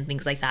nonprofit and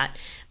things like that?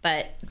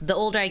 But the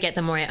older I get,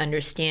 the more I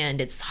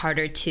understand it's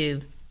harder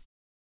to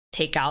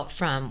take out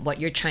from what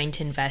you're trying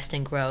to invest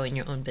and grow in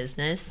your own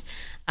business.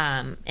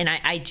 And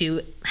I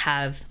do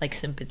have like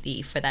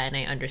sympathy for that, and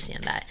I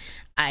understand that.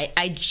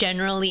 I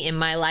generally in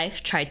my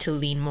life try to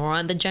lean more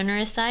on the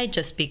generous side,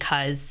 just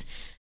because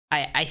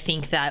I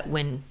think that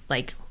when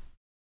like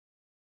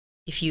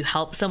if you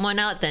help someone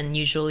out, then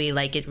usually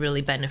like it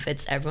really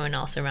benefits everyone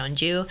else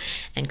around you,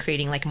 and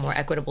creating like a more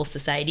equitable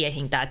society. I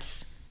think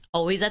that's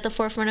always at the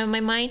forefront of my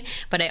mind.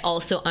 But I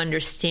also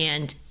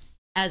understand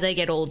as I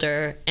get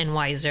older and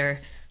wiser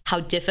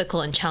how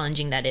difficult and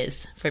challenging that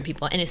is for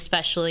people, and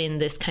especially in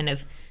this kind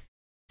of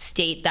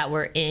state that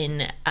we're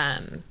in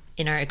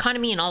our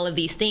economy and all of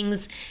these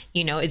things.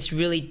 You know, it's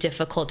really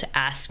difficult to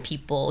ask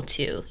people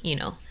to, you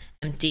know,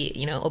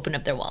 open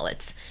up their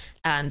wallets.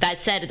 That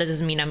said, it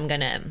doesn't mean I'm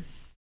gonna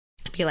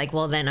be like,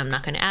 well, then I'm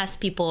not going to ask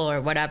people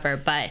or whatever.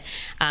 But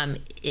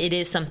it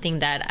is something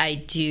that I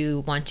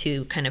do want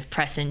to kind of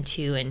press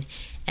into and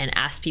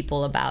ask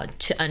people about,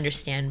 to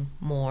understand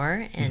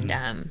more.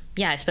 And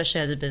yeah,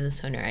 especially as a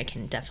business owner, I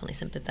can definitely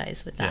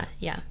sympathize with that.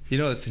 Yeah. You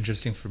know, what's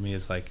interesting for me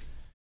is like,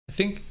 I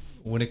think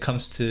when it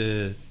comes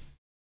to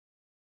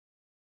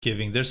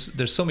giving,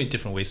 there's so many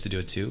different ways to do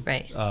it too.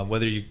 Right.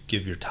 Whether you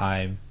give your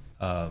time,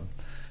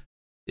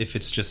 if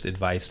it's just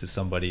advice to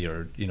somebody,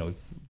 or, you know,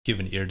 give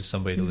an ear to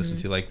somebody to listen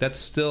to, like that's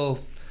still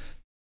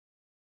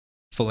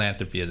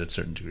philanthropy at a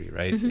certain degree,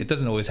 right? It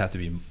doesn't always have to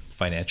be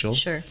financial.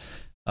 Sure.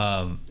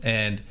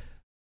 And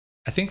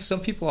I think some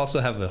people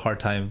also have a hard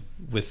time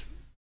with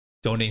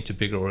donating to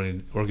bigger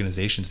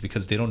organizations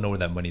because they don't know where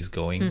that money's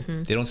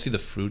going. They don't see the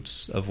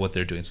fruits of what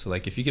they're doing. So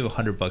like if you give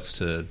 $100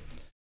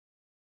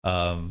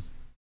 to,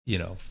 you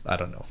know, I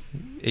don't know,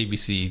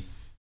 ABC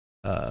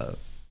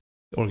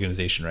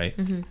organization, right?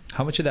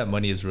 How much of that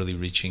money is really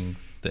reaching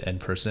the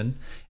end person?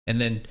 And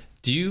then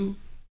do you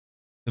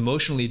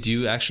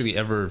actually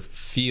ever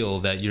feel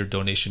that your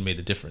donation made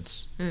a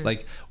difference?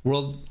 Like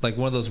one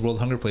of those world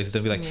hunger places,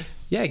 they'll be like,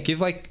 yeah,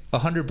 give like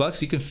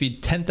 $100, you can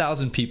feed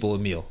 10,000 people a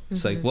meal.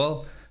 It's like,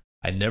 well,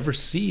 I never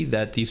see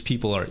that these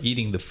people are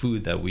eating the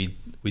food that we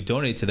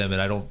donate to them,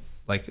 and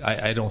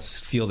I don't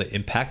feel the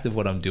impact of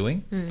what I'm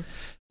doing.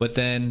 But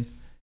then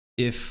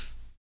if,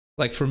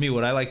 like for me,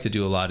 what I like to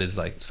do a lot is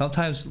like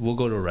sometimes we'll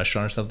go to a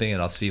restaurant or something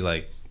and I'll see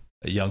like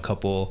a young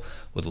couple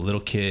with a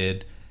little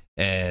kid,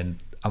 and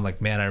I'm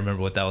like, man, I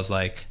remember what that was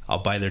like. I'll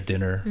buy their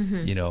dinner,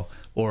 you know.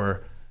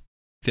 Or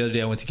the other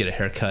day I went to get a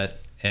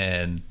haircut,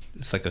 and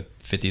it's like a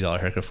 $50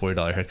 haircut,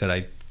 $40 haircut.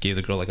 I gave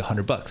the girl like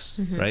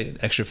 $100, right?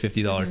 Extra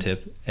 $50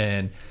 tip.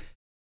 And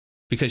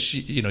because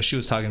she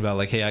was talking about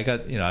like, hey,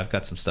 I've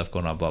got some stuff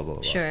going on, blah, blah,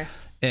 blah. Sure.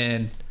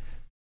 And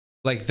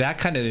like that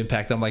kind of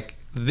impact, I'm like,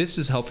 this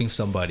is helping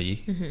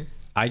somebody.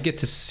 I get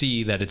to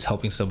see that it's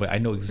helping somebody. I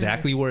know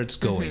exactly where it's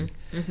going.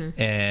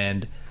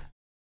 And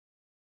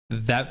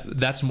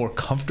that's more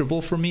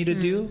comfortable for me to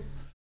do.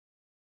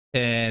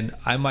 And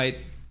I might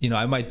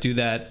do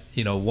that,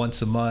 you know,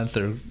 once a month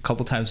or a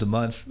couple times a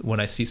month when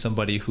I see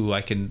somebody who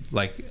I can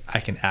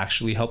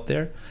actually help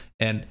there.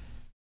 And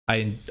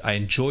I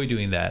enjoy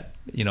doing that.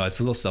 You know, it's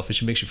a little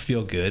selfish. It makes you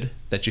feel good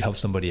that you help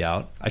somebody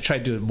out. I try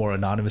to do it more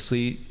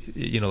anonymously,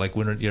 you know, like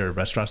when you're at a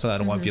restaurant, so I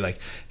don't want to be like,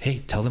 hey,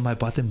 tell them I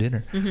bought them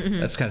dinner.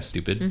 That's kind of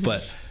stupid.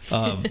 But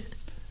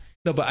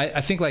no, but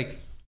I think like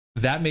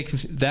that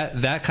makes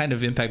that kind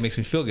of impact makes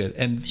me feel good.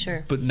 And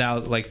but now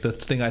like the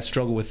thing I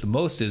struggle with the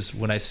most is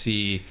when I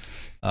see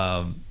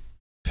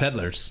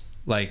peddlers,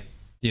 like,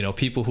 you know,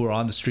 people who are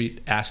on the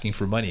street asking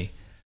for money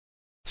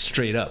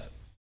straight up.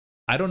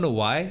 I don't know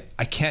why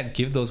I can't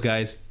give those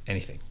guys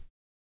anything.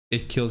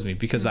 It kills me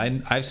because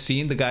I've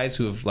seen the guys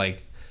who have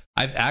like,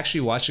 I've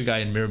actually watched a guy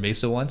in Mira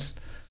Mesa once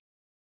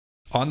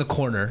on the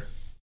corner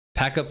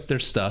pack up their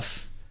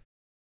stuff,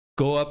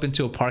 go up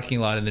into a parking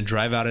lot, and then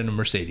drive out in a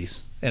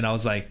Mercedes. And I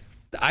was like,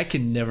 I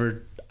can't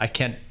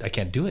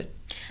do it.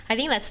 I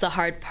think that's the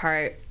hard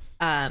part.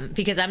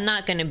 Because I'm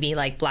not going to be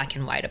like black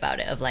and white about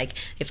it of like,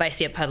 if I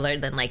see a peddler,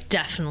 then like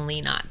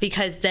definitely not,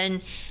 because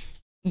then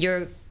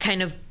you're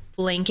kind of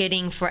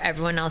blanketing for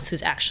everyone else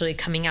who's actually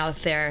coming out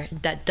there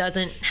that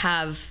doesn't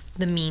have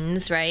the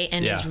means, right?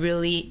 And is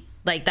really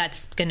like,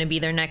 that's going to be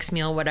their next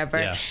meal,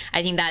 whatever.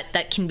 I think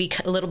that can be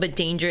a little bit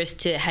dangerous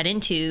to head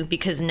into,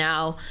 because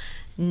now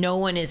no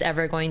one is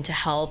ever going to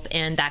help,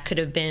 and that could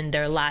have been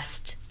their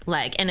last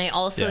leg. And I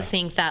also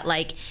think that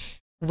like,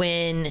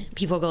 when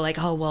people go like,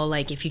 oh, well,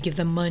 like if you give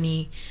them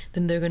money,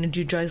 then they're going to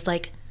do drugs.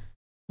 Like,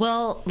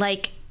 well,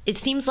 like it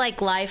seems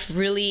like life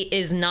really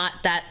is not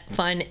that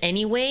fun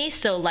anyway.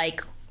 So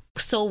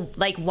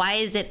why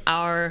is it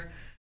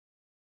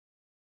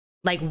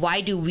why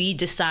do we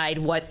decide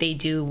what they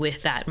do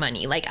with that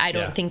money? Like, I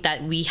don't think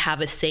that we have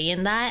a say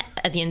in that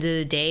at the end of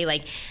the day.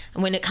 Like,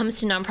 when it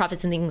comes to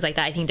nonprofits and things like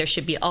that, I think there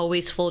should be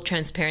always full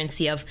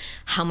transparency of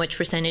how much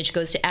percentage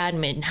goes to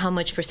admin, how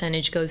much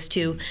percentage goes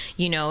to,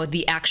 you know,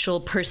 the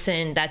actual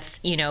person that's,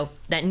 you know,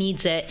 that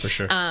needs it. For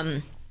sure.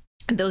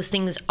 Those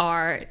things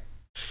are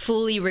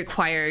fully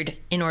required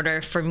in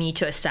order for me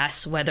to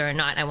assess whether or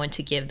not I want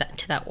to give that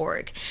to that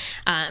org.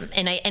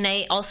 And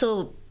I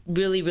also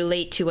really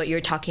relate to what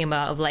you're talking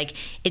about of like,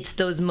 it's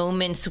those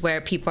moments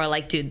where people are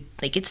like, dude,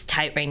 like it's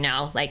tight right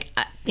now. Like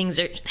things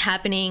are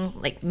happening,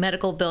 like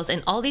medical bills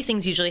and all these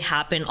things usually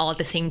happen all at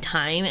the same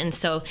time. And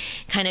so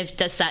kind of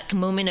just that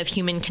moment of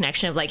human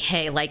connection of like,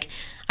 hey, like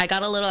I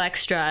got a little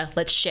extra,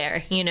 let's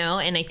share, you know?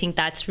 And I think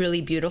that's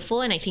really beautiful.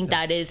 And I think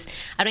that is,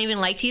 I don't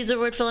even like to use the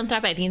word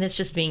philanthropy. I think that's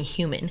just being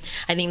human.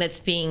 I think that's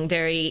being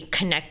very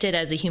connected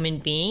as a human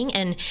being.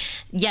 And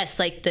yes,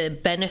 like the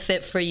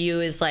benefit for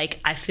you is like,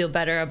 I feel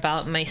better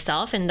about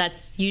myself. And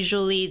that's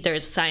usually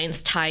there's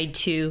science tied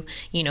to,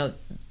 you know,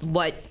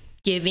 what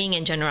giving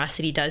and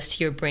generosity does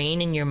to your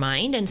brain and your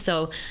mind. And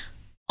so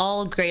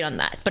all great on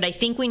that. But I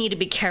think we need to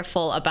be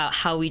careful about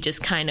how we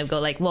just kind of go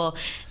like, well,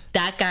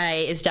 that guy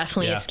is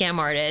definitely a scam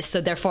artist, so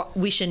therefore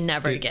we should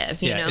never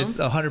give. You know? It's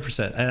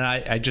 100%, and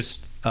I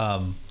just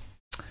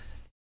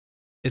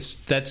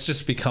that's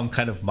just become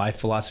kind of my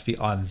philosophy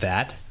on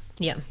that.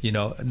 Yeah, you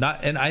know,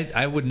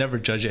 I would never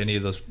judge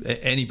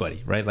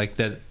anybody, right? Like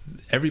that,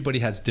 everybody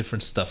has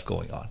different stuff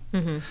going on.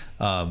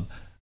 Mm-hmm.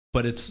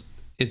 But it's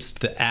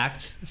the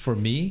act for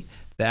me,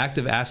 the act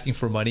of asking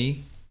for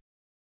money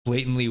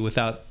blatantly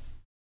without.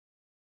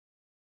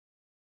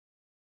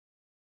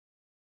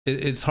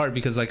 It's hard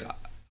because like.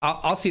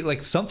 I'll see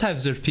like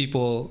sometimes there's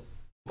people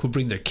who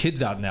bring their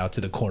kids out now to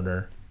the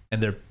corner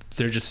and they're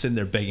just sitting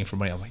there begging for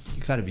money. I'm like,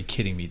 you gotta be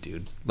kidding me,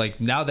 dude. Like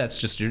now you're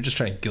just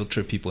trying to guilt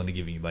trip people into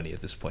giving you money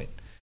at this point.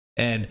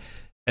 And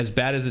as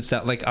bad as it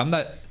sounds, like I'm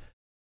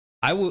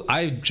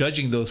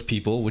judging those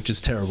people, which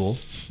is terrible,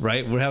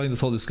 right? We're having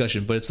this whole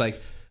discussion, but it's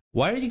like,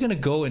 why are you gonna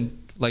go and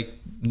like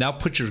now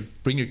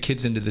bring your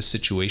kids into this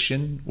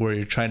situation where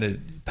you're trying to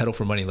peddle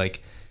for money?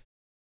 Like,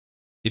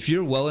 if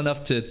you're well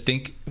enough to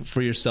think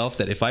for yourself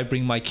that if I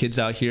bring my kids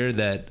out here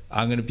that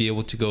I'm going to be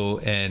able to go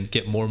and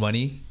get more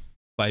money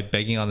by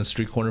begging on the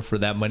street corner for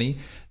that money,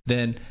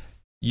 then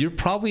you're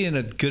probably in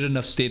a good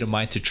enough state of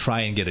mind to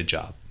try and get a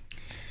job.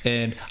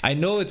 And I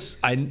know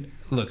I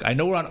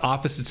know we're on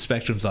opposite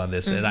spectrums on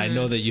this, and I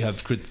know that you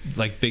have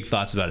like big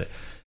thoughts about it.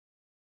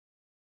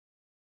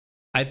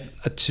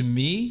 To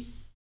me,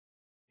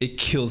 it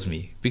kills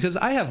me because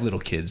I have little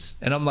kids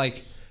and I'm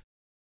like,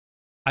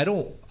 I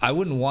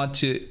wouldn't want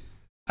to,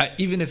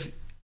 even if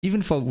we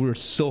were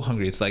so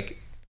hungry, it's like,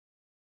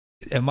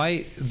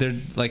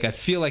 I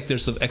feel like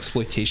there's some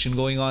exploitation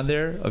going on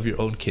there of your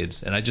own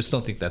kids, and I just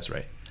don't think that's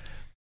right.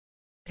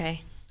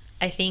 Okay.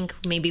 I think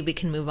maybe we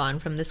can move on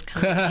from this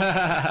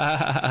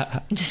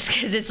conversation. Just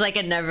because it's like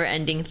a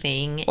never-ending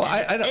thing. Well,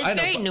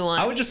 it's very nuanced.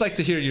 I would just like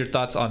to hear your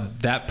thoughts on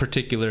that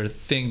particular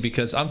thing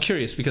because I'm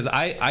curious, because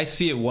I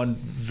see it one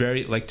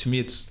very, like, to me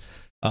it's,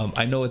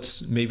 I know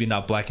it's maybe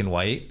not black and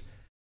white,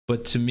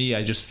 but to me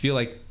I just feel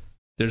like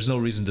there's no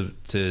reason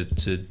to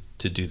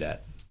do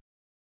that.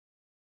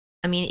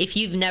 I mean, if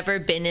you've never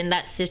been in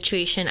that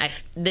situation,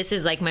 this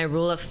is like my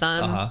rule of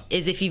thumb,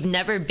 is if you've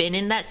never been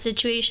in that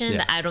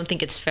situation, I don't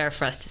think it's fair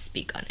for us to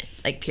speak on it,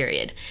 like,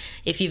 period.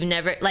 If you've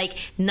never, like,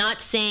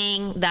 not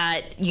saying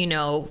that, you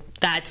know,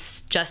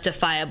 that's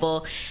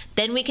justifiable,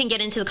 then we can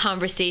get into the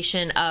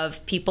conversation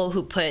of people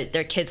who put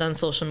their kids on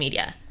social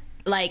media.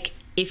 Like,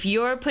 if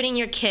you're putting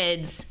your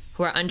kids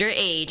who are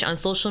underage on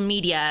social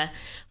media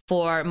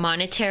for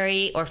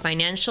monetary or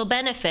financial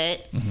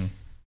benefit,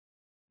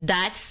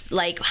 that's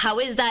like, how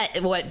is that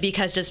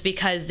just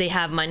because they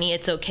have money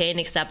it's okay and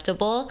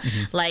acceptable?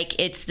 Like,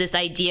 it's this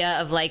idea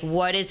of like,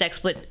 what is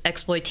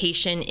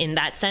exploitation in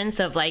that sense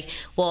of like,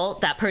 well,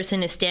 that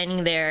person is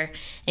standing there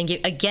and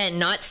again,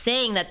 not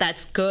saying that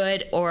that's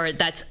good or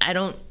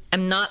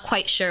I'm not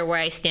quite sure where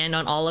I stand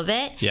on all of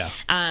it.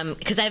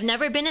 Because I've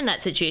never been in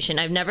that situation.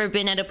 I've never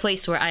been at a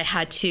place where I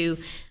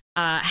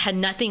had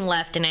nothing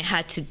left and I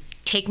had to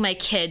take my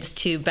kids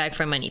to beg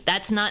for money.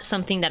 That's not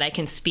something that I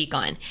can speak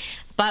on.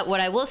 But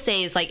what I will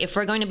say is, like, if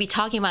we're going to be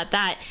talking about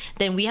that,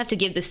 then we have to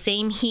give the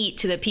same heat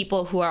to the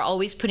people who are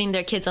always putting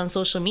their kids on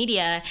social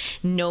media,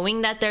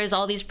 knowing that there's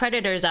all these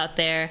predators out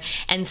there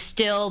and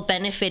still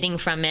benefiting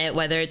from it,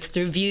 whether it's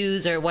through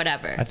views or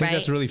whatever. I think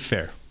that's really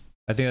fair.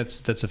 I think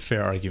that's a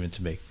fair argument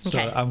to make. So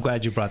okay. I'm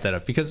glad you brought that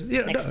up because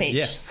next page.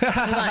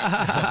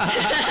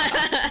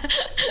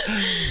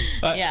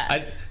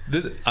 Yeah.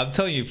 I'm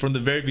telling you from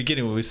the very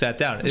beginning when we sat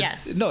down.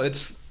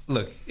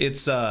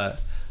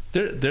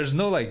 There's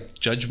no like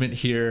judgment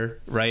here,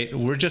 right?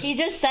 He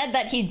just said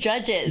that he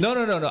judges.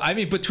 No. I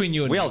mean, between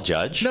you and we all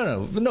judge.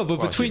 No.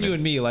 But between you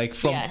and me, like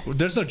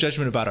there's no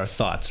judgment about our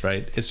thoughts,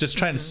 right? It's just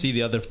trying to see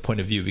the other point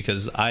of view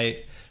because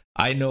I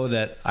know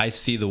that I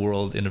see the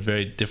world in a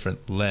very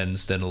different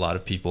lens than a lot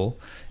of people,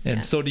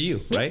 and so do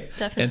you, right?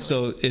 Definitely. And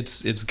so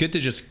it's good to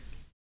just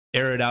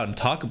air it out and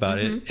talk about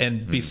it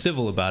and be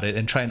civil about it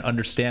and try and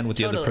understand what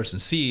the other person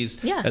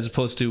sees, as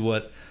opposed to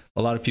what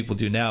a lot of people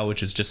do now,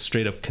 which is just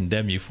straight up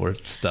condemn you for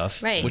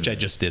stuff, which I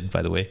just did,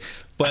 by the way.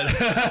 But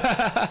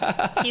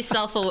he's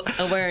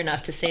self-aware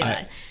enough to say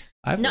that.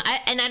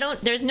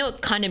 There's no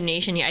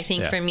condemnation here. I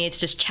think for me, it's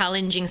just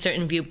challenging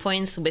certain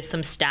viewpoints with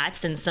some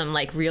stats and some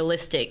like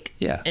realistic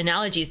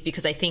analogies,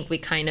 because I think we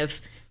kind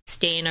of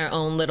stay in our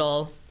own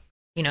little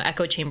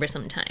echo chamber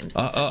sometimes.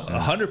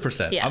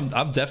 100%. Yeah.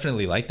 I'm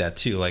definitely like that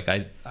too. Like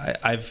I've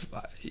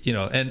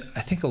and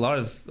I think a lot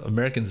of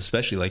Americans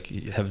especially like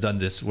have done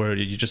this where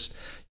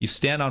you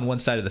stand on one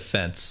side of the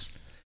fence,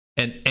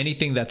 and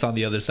anything that's on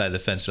the other side of the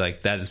fence, you're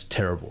like, that is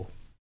terrible.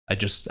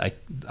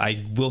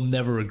 I will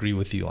never agree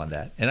with you on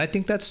that. And I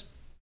think that's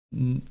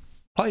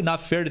probably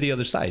not fair to the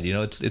other side.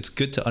 It's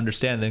good to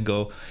understand, then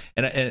go.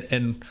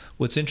 And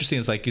what's interesting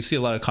is like you see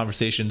a lot of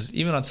conversations,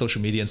 even on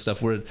social media and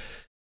stuff, where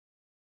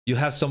you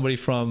have somebody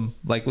from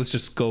like, let's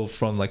just go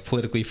from like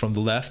politically from the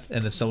left,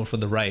 and then someone from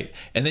the right,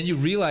 and then you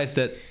realize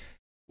that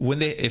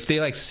if they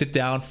like sit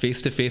down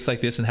face to face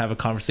like this and have a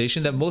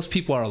conversation, that most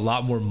people are a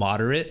lot more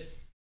moderate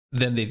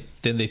than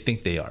they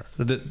think they are.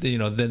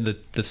 Than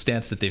the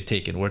stance that they've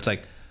taken, where it's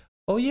like,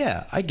 oh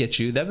yeah, I get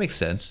you, that makes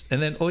sense,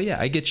 and then oh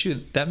yeah, I get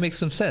you, that makes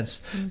some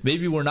sense.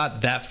 Maybe we're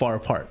not that far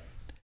apart.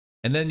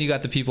 And then you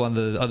got the people on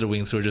the other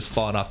wings who are just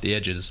falling off the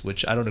edges,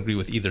 which I don't agree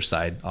with either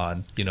side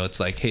on. It's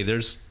like, hey,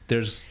 there's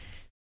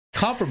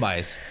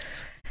compromise.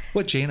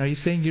 What, Jane, are you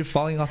saying you're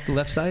falling off the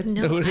left side?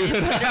 No, I'm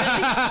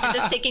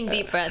just taking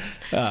deep breaths.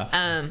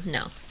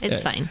 No,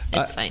 it's fine.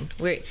 It's fine.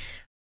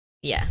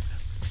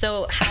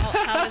 So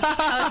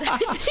how's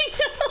everything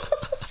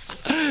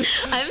else?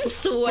 I'm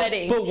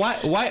sweating. But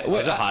why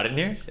is it hot in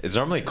here? It's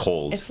normally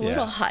cold. It's a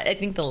little hot. I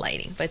think the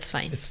lighting, but it's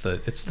fine. It's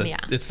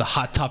the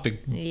hot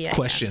topic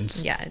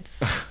questions. Yeah, it's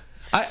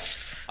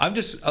I'm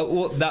just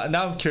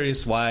now I'm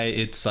curious why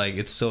it's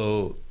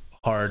so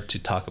hard to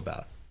talk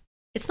about.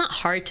 It's not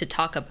hard to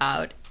talk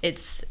about.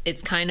 It's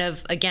kind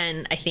of,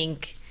 again, I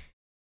think.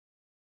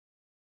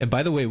 And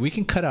by the way, we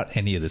can cut out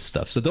any of this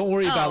stuff, so don't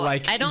worry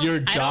about your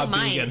job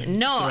being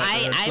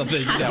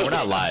something. Yeah, we're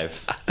not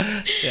live.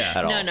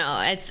 Yeah.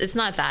 No, it's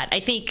not that. I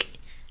think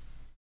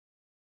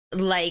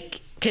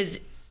because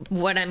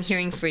what I'm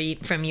hearing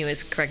from you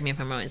is, correct me if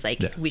I'm wrong, is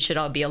we should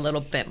all be a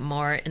little bit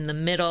more in the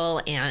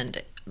middle and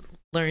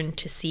learn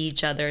to see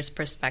each other's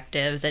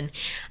perspectives, and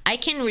I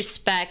can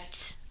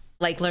respect.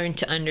 Learn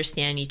to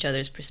understand each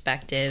other's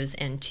perspectives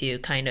and to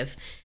kind of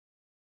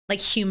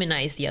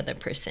humanize the other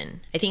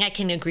person. I think I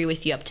can agree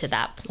with you up to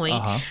that point.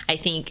 I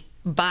think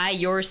by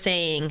your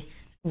saying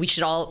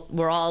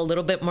we're all a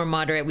little bit more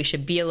moderate, we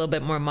should be a little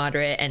bit more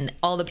moderate, and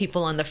all the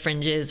people on the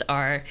fringes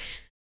are,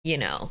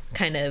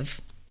 kind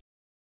of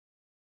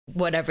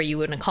whatever you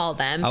want to call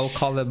them. I will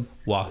call them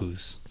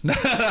wahoos.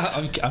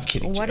 I'm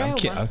kidding.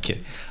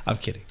 I'm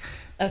kidding.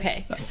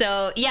 Okay.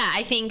 So yeah,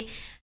 I think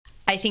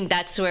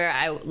that's where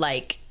I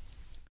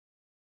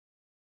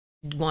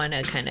want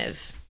to kind of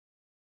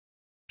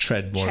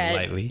tread more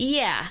lightly.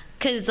 Yeah,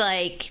 because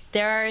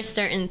there are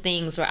certain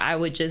things where I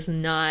would just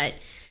not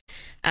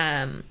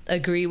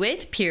agree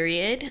with,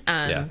 period.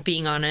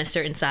 Being on a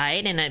certain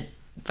side, and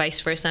vice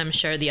versa, I'm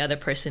sure the other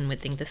person would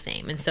think the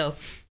same. And so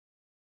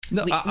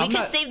we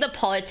could save the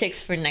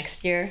politics for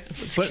next year.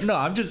 But no,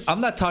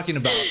 I'm not talking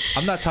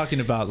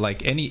about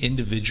like any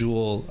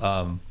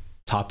individual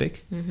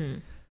topic. Mm-hmm.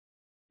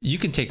 You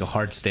can take a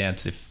hard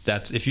stance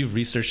if you've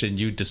researched and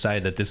you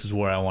decide that this is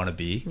where I want to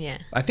be. Yeah.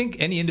 I think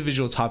any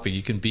individual topic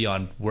you can be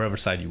on wherever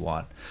side you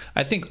want.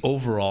 I think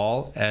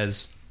overall,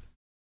 as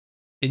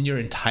in your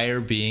entire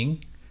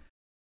being,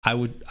 I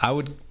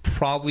would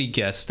probably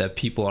guess that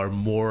people are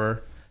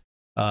more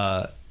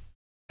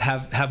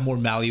have more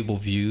malleable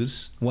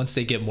views once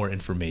they get more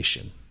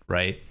information,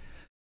 right?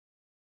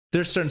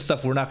 There's certain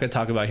stuff we're not going to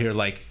talk about here,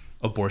 like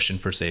abortion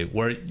per se,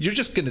 where you're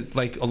just gonna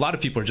a lot of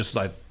people are just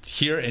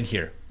here and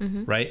here,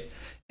 mm-hmm. right?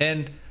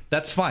 And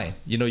that's fine.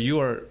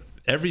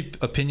 Every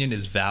opinion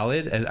is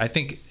valid, and I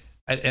think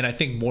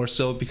more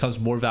so it becomes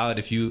more valid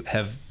if you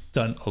have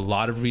done a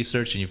lot of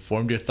research and you've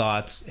formed your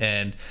thoughts,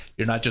 and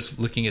you're not just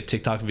looking at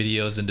TikTok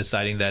videos and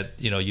deciding that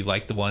you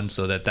like the one,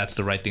 so that's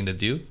the right thing to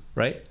do,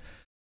 right?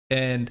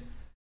 And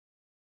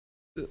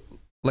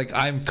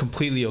I'm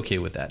completely okay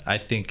with that. I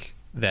think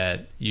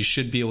that you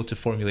should be able to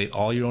formulate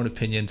all your own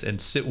opinions and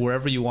sit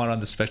wherever you want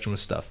on the spectrum of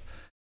stuff.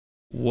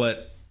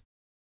 What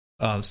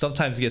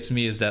sometimes gets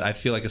me is that I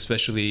feel like,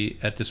 especially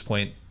at this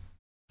point,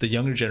 the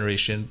younger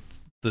generation,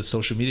 the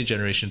social media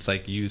generation, it's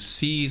like you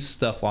see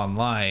stuff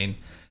online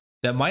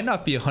that might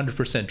not be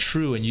 100%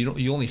 true, and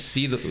you only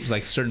see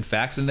certain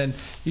facts, and then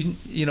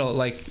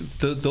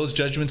those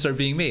judgments are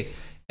being made,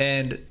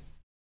 and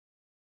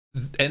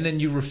then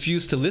you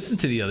refuse to listen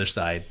to the other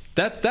side.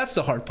 That's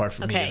the hard part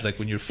for me, is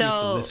when you refuse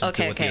to listen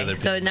to what the other.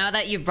 So now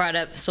that you brought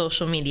up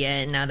social media,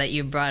 and now that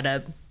you brought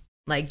up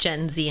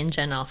Gen Z and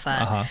Gen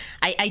Alpha,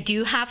 I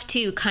do have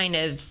to kind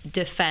of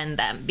defend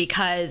them,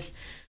 because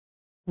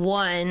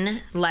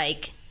one,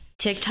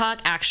 TikTok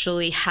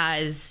actually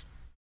has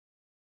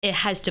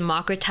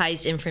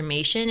democratized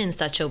information in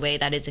such a way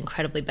that is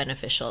incredibly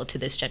beneficial to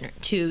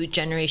to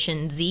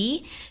Generation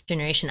Z,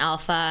 Generation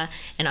Alpha,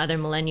 and other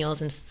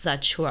millennials and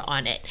such who are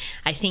on it.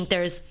 I think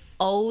there's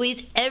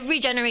always, every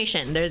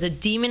generation, there's a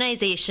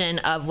demonization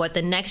of what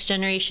the next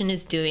generation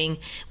is doing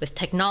with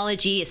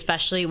technology,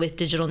 especially with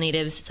digital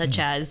natives such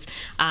as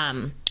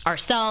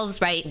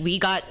ourselves, right? We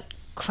got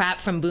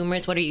crap from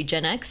boomers. What are you,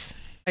 Gen X?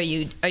 Are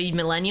you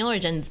millennial or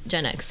Gen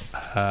X?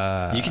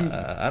 You can.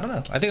 I don't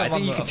know. I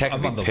think you can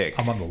technically pick.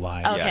 I'm on the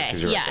line. Okay,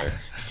 yeah.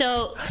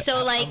 So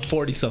like I'm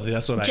 40 something.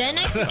 That's what Gen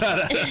X.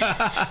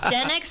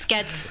 Gen X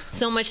gets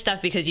so much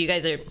stuff because you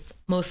guys are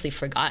mostly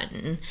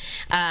forgotten,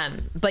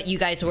 but you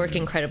guys work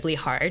incredibly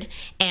hard,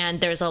 and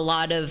there's a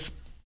lot of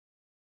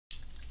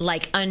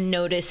like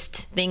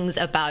unnoticed things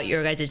about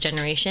your guys'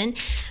 generation.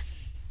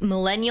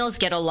 Millennials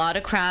get a lot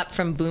of crap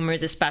from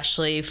boomers,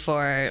 especially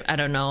for, I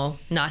don't know,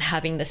 not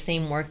having the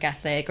same work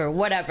ethic or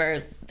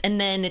whatever.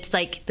 And then it's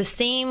like the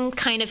same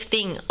kind of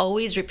thing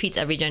always repeats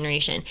every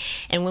generation.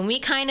 And when we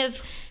kind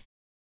of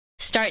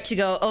start to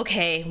go,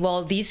 okay,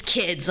 well, these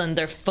kids on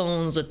their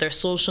phones with their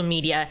social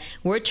media,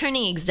 we're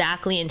turning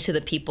exactly into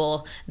the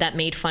people that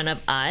made fun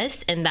of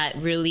us and that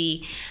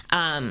really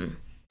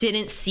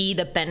didn't see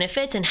the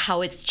benefits and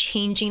how it's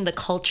changing the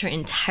culture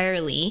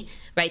entirely,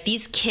 right?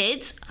 These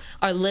kids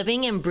are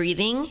living and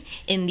breathing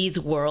in these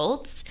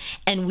worlds,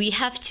 and we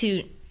have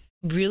to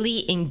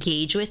really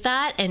engage with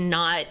that and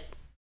not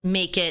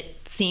make it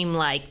seem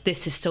like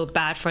this is so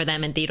bad for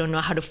them and they don't know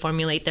how to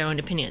formulate their own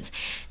opinions.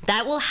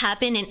 That will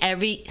happen in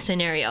every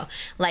scenario.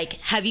 Like,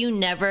 have you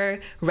never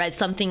read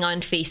something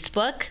on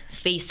Facebook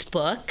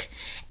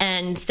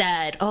and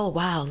said, oh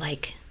wow,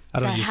 like I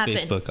don't that use happened.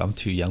 Facebook. I'm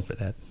too young for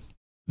that.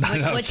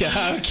 What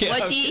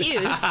do you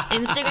use?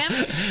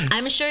 Instagram?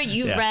 I'm sure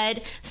you've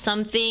read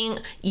something,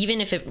 even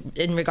if it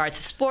in regards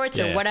to sports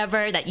or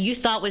whatever, that you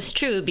thought was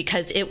true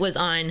because it was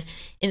on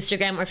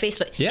Instagram or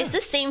Facebook. Yeah. It's the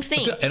same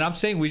thing. And I'm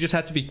saying we just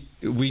have to be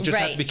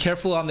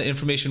careful on the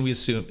information we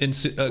consume.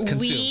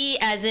 We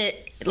as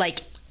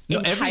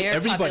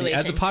everybody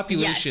as a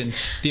population,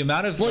 the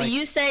amount of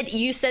you said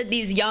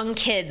these young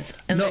kids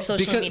and their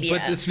social media,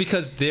 but it's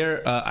because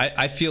they're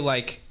I feel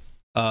like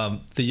the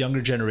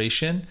younger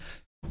generation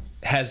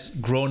has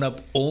grown up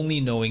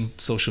only knowing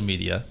social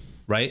media,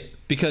 right?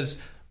 Because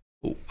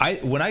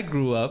when I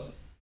grew up,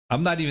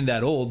 I'm not even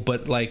that old,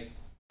 but like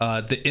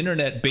the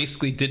internet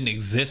basically didn't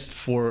exist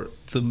for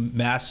the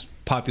mass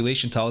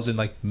population until I was in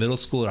like middle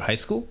school or high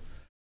school.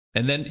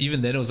 And then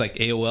even then it was like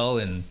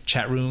AOL and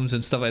chat rooms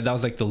and stuff like that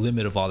was like the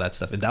limit of all that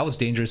stuff. And that was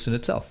dangerous in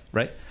itself,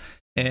 right?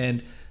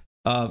 And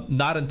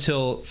not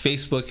until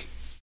Facebook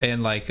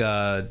and like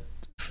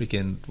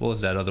what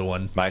was that other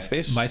one?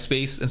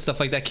 MySpace and stuff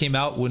like that came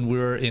out when we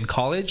were in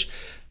college.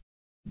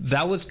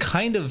 That was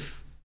kind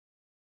of,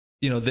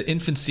 the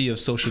infancy of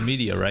social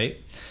media, right?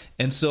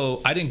 And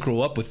so I didn't grow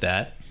up with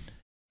that.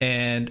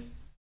 And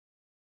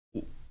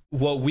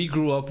what we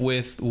grew up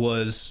with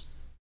was,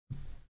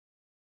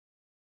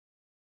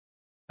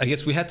 I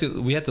guess we had to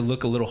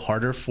look a little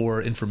harder for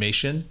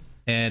information.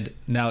 And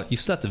now you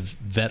still have to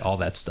vet all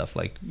that stuff.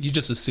 Like, you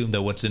just assume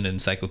that what's in an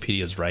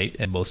encyclopedia is right,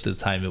 and most of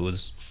the time it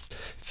was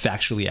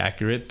factually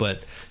accurate,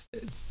 but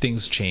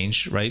things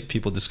change, right?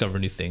 People discover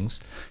new things.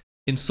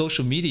 In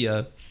social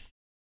media,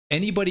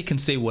 anybody can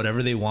say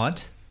whatever they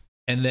want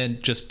and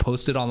then just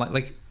post it online.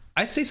 Like,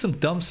 I say some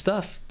dumb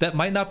stuff that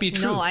might not be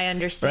true. No, I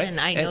understand.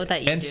 Right? I know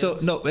that you do. So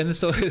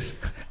it's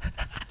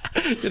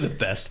you're the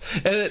best.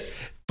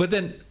 But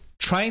then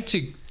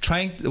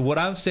what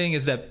I'm saying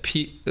is that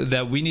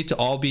that we need to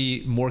all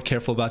be more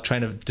careful about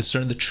trying to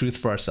discern the truth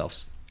for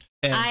ourselves.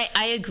 And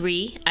I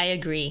agree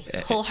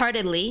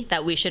wholeheartedly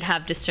that we should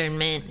have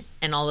discernment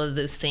and all of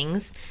those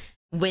things.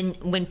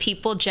 When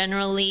people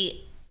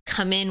generally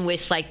come in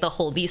with like the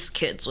whole these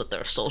kids with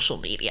their social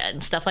media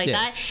and stuff like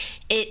that,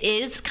 it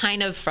is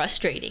kind of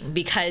frustrating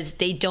because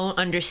they don't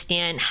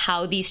understand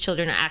how these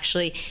children are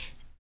actually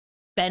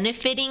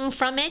benefiting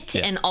from it.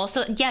 And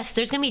also, yes,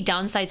 there's going to be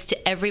downsides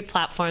to every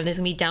platform. There's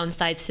going to be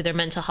downsides to their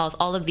mental health,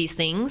 all of these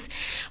things.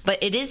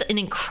 But it is an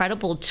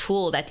incredible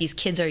tool that these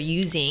kids are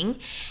using.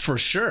 For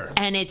sure.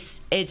 And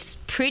it's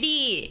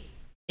pretty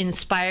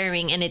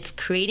inspiring, and it's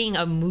creating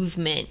a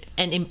movement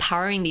and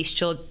empowering these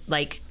children.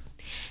 Like,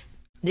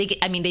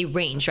 they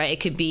range, right? It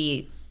could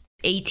be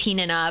 18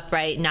 and up,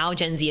 right? Now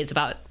Gen Z is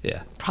about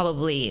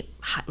probably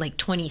like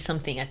 20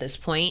 something at this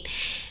point.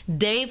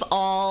 They've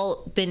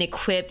all been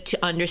equipped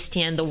to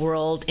understand the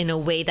world in a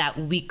way that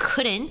we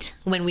couldn't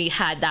when we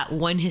had that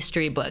one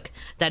history book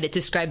that it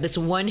described this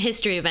one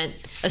history event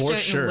a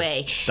certain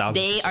way.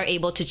 They are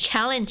able to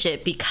challenge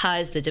it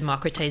because the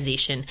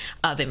democratization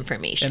of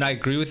information. And I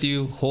agree with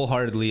you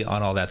wholeheartedly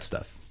on all that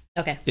stuff.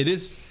 Okay.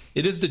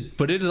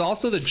 But it is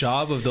also the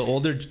job of the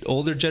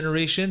older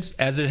generations,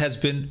 as it has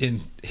been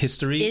in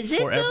history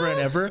forever and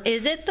ever.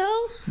 Is it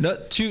though? No,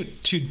 to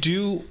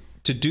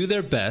do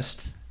their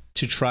best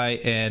to try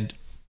and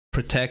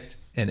protect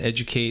and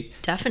educate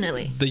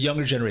definitely the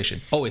younger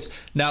generation. Always.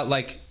 Now,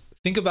 like,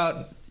 think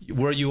about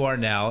where you are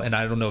now, and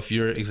I don't know if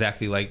you're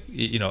exactly like,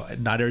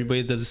 not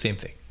everybody does the same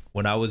thing.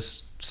 When I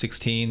was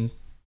 16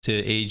 to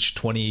age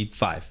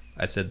 25,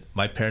 I said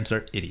my parents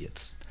are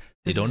idiots.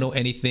 They don't know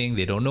anything.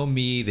 They don't know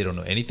me. They don't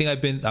know anything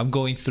I'm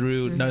going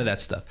through. None of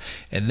that stuff.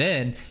 And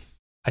then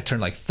I turn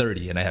like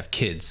 30 and I have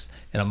kids.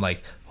 And I'm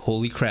like,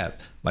 holy crap.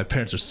 My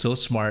parents are so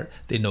smart.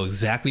 They know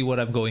exactly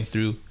what I'm going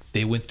through.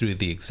 they went through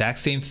the exact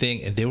same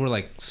thing, and they were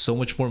like so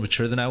much more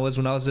mature than I was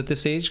when I was at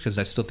this age, because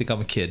I still think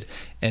I'm a kid.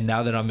 And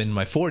now that I'm in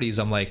my 40s,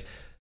 I'm like,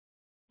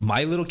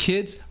 my little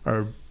kids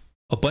are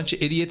a bunch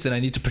of idiots, and I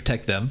need to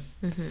protect them.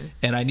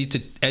 And I need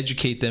to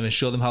educate them and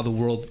show them how the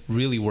world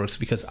really works,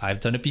 because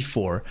I've done it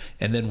before.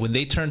 And then when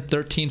they turn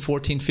 13,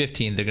 14,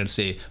 15, they're going to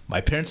say,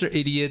 my parents are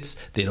idiots.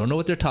 They don't know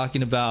what they're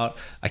talking about.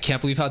 I can't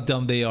believe how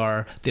dumb they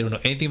are. They don't know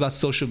anything about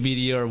social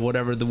media or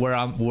whatever, where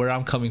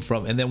I'm coming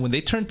from. And then when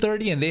they turn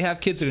 30 and they have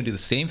kids, they're going to do the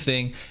same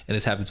thing. And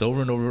this happens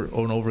over and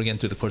over again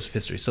through the course of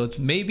history. So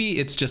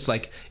it's just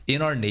like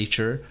in our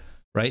nature,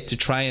 right, to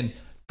try and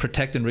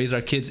protect and raise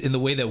our kids in the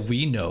way that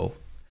we know.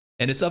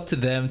 And it's up to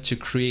them to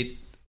create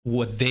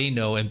what they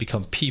know and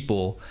become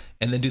people,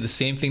 and then do the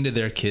same thing to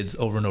their kids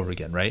over and over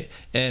again, right?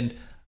 And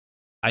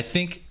I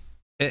think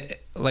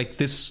like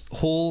this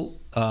whole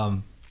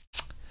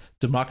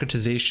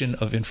democratization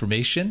of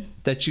information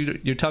that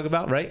you're talking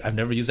about, right? I've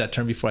never used that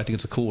term before. I think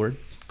it's a cool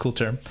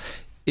term.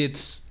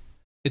 It's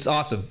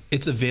awesome.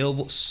 It's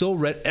available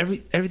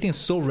everything is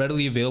so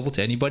readily available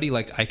to anybody.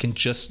 Like I can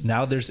just,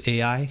 now there's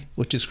AI,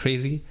 which is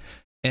crazy,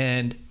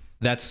 and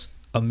that's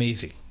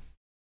amazing.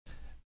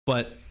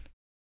 But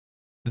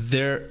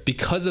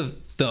because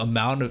of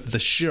the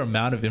sheer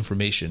amount of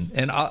information,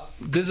 and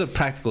this is a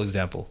practical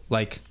example.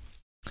 Like,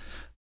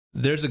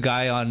 there's a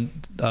guy on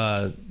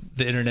the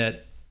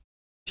internet.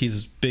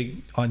 He's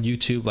big on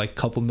YouTube, like a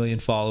couple million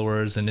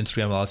followers, and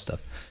Instagram, all that stuff.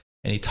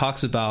 And he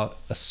talks about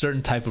a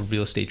certain type of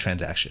real estate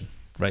transaction,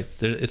 right?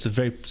 It's a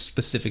very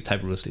specific type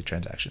of real estate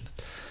transaction,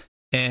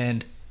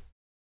 and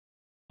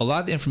a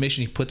lot of the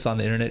information he puts on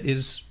the internet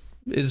is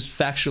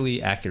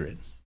factually accurate.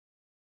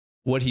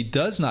 What he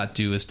does not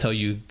do is tell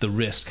you the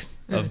risk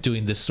of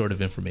doing this sort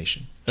of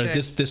information, or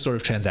this sort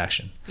of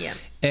transaction. Yeah.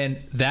 And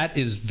that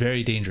is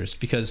very dangerous,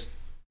 because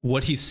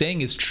what he's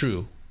saying is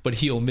true, but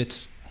he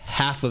omits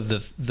half of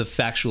the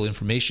factual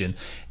information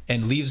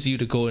and leaves you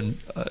to go and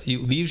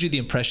leaves you the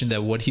impression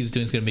that what he's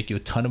doing is going to make you a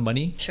ton of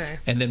money. Sure.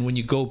 And then when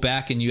you go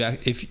back and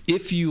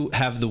if you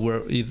have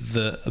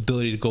the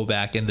ability to go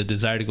back and the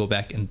desire to go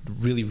back and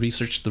really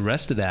research the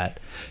rest of that,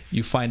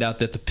 you find out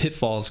that the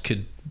pitfalls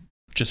could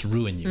just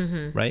ruin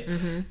you, right?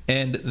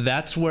 And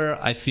that's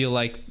where I feel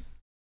like,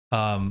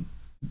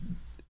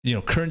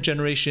 current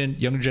generation,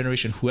 younger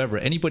generation, whoever,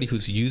 anybody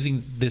who's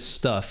using this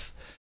stuff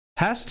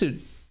has to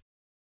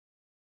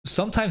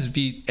sometimes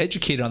be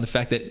educated on the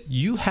fact that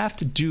you have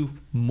to do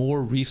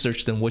more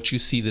research than what you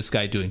see this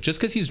guy doing. Just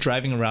because he's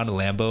driving around a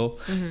Lambo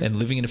and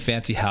living in a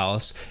fancy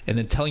house and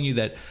then telling you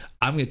that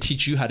I'm going to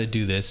teach you how to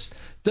do this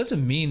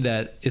doesn't mean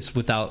that it's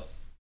without,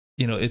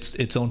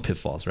 its own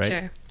pitfalls, right?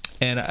 Sure.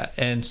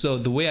 And so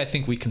the way I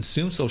think we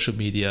consume social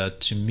media,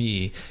 to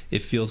me,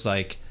 it feels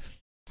like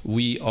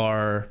we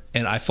are,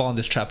 and I fall in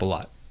this trap a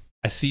lot.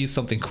 I see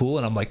something cool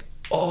and I'm like,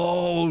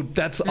 oh,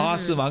 that's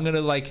awesome. I'm going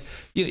to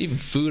even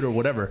food or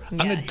whatever.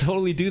 Yeah. I'm going to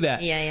totally do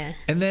that. Yeah.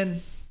 And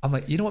then I'm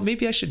like, you know what?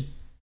 Maybe I should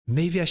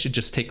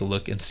just take a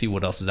look and see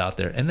what else is out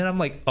there. And then I'm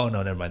like, oh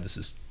no, never mind. This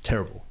is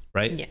terrible.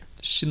 Right? Yeah.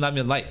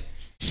 Shinramen light.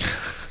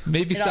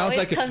 Maybe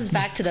comes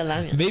back to the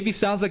ramen. Maybe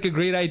sounds like a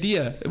great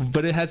idea,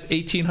 but it has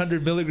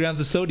 1,800 milligrams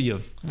of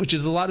sodium, which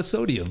is a lot of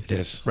sodium.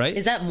 Yes. Right?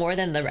 Is that more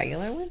than the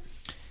regular one?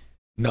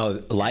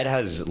 No, light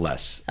has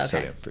less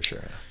sodium for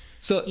sure.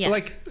 So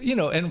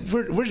and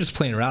we're just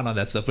playing around on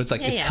that stuff, but it's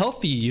like it's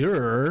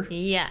healthier.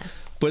 Yeah.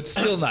 But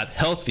still not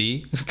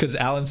healthy, because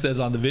Alan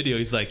says on the video,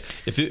 he's like,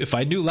 if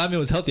I knew ramen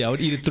was healthy, I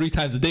would eat it 3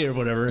 times a day or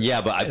whatever.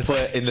 Yeah, but I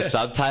put in the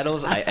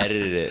subtitles, I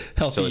edited it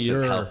healthier. So it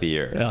says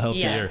healthier.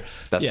 Healthier. Yeah.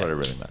 That's what it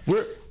really meant.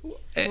 We're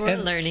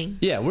learning.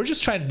 Yeah, we're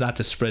just trying not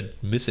to spread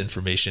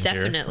misinformation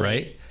here,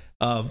 right?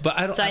 But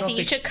I think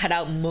you should cut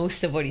out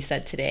most of what he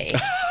said today.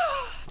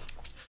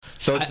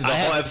 So the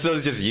whole episode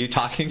is just you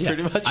talking,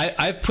 pretty much.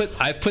 I put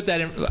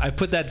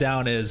that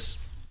down as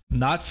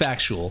not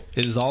factual.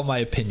 It is all my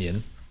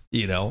opinion,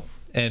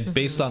 and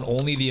based on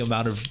only the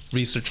amount of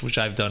research which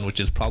I've done, which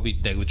is probably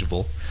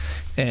negligible.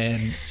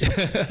 And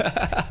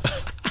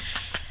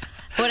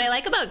what I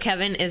like about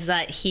Kevin is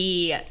that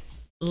he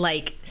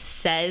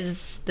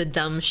says the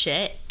dumb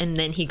shit and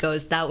then he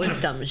goes, that was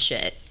dumb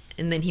shit,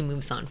 and then he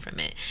moves on from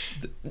it.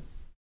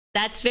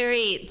 That's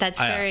very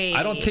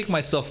I don't take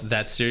myself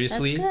that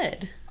seriously. That's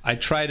good. I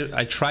try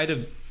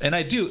to and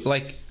I do,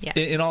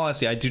 in all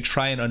honesty, I do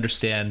try and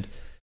understand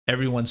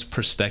everyone's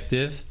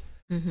perspective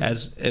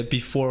as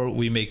before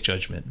we make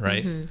judgment,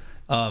 right?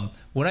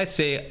 When I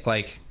say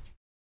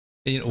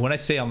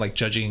I'm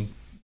judging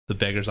the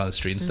beggars on the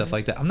street and stuff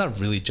like that, I'm not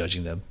really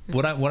judging them.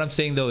 What I'm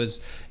saying though is,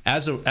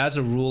 as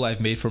a rule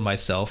I've made for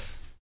myself,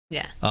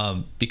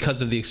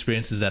 because of the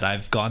experiences that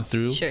I've gone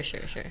through, sure,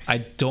 I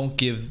don't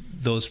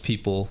give those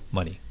people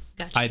money.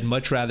 Gotcha. I'd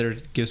much rather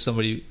give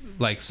somebody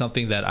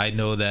something that I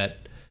know that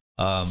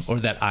or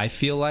that I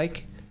feel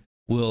like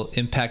will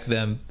impact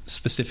them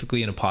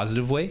specifically in a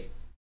positive way,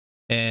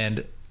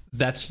 and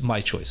that's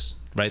my choice,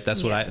 right?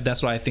 That's what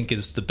I think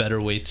is the better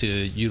way to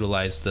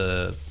utilize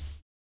the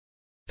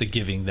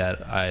giving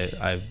that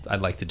I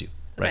like to do,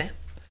 right? Okay.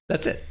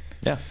 That's it.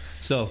 Yeah.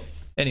 So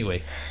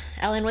Anyway,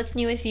 Ellen, what's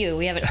new with you?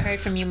 We haven't heard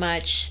from you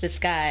much. This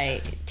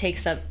guy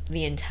takes up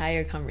the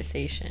entire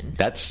conversation.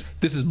 This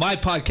is my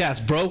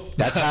podcast, bro.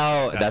 That's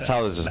how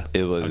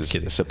it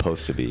was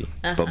supposed to be.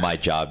 But my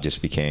job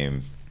just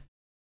became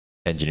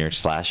engineer /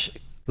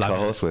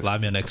 co-host with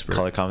ramen expert,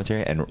 color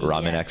commentary, and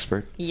ramen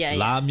expert. Yeah.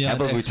 Ramen I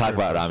believe we expert. talk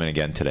about ramen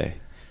again today.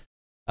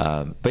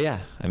 But yeah,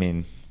 I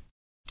mean,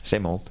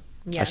 same old.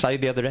 Yeah. I saw you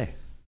the other day.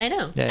 I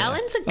know. Yeah,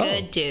 Alan's a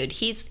good dude.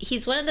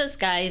 He's one of those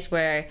guys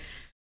where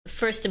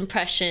first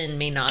impression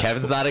may not.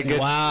 Kevin's not a good.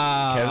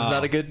 Wow. Kevin's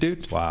not a good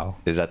dude. Wow.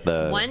 Is that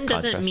the one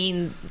doesn't contrast?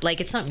 mean like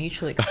it's not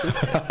mutually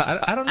exclusive.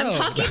 I don't know. I'm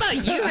talking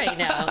about you right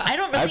now. I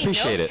don't really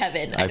know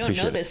Kevin. I don't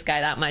know this guy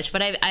that much,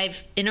 but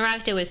I've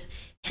interacted with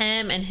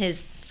him and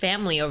his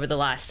family over the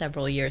last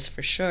several years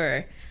for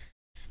sure.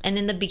 And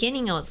in the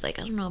beginning, I was like,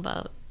 I don't know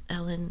about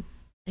Ellen.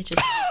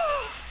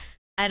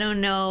 I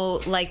don't know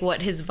like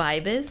what his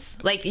vibe is.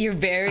 Like you're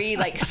very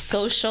like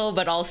social,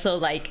 but also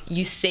like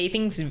you say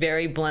things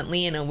very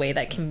bluntly in a way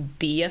that can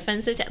be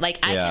offensive. I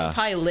can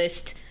probably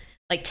list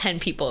like 10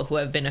 people who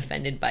have been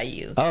offended by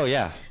you. Oh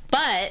yeah.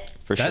 But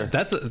for sure.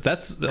 That's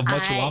a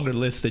much longer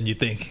list than you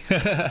think.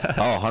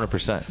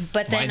 100%.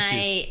 But then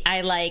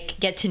I like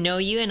get to know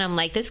you and I'm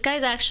like, this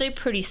guy's actually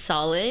pretty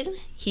solid.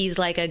 He's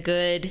like a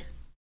good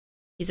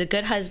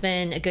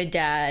husband, a good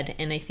dad,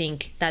 and I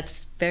think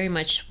that's very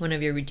much one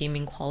of your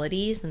redeeming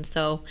qualities. And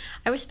so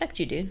I respect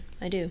you, dude.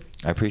 I do.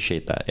 I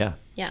appreciate that. Yeah.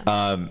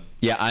 Yeah.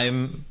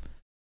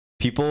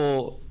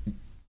 People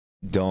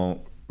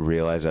don't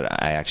realize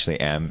that I actually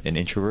am an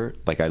introvert.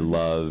 Like I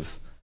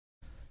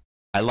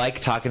like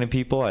talking to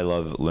people. I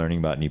love learning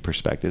about new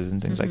perspectives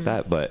and things like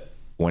that. But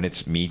when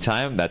it's me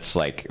time, that's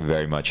like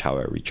very much how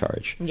I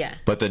recharge. Yeah.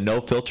 But the no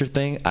filter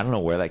thing, I don't know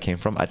where that came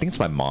from. I think it's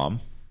my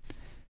mom.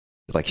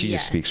 Like she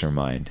just speaks her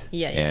mind.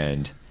 Yeah.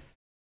 And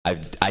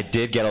I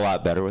did get a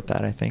lot better with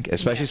that, I think,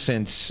 especially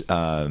since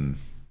either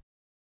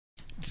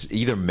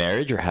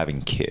marriage or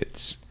having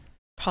kids.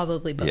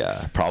 Probably both.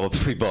 Yeah,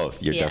 probably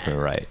both. You're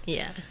definitely right.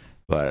 Yeah.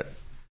 But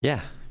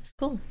yeah. It's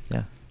cool.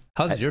 Yeah.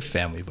 How's your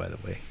family, by the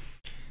way?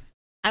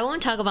 I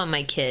won't talk about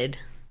my kid,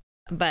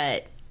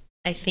 but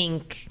I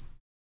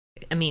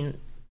mean,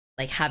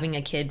 like having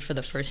a kid for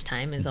the first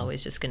time is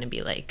always just going to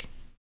be like,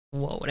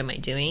 whoa, what am I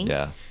doing?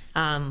 Yeah.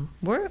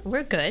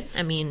 We're good.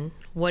 I mean,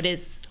 what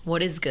is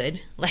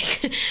good?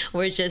 Like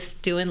we're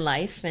just doing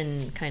life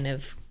and kind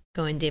of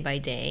going day by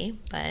day.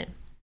 But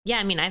yeah,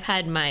 I mean, I've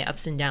had my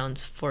ups and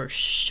downs for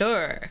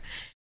sure.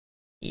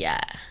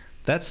 Yeah.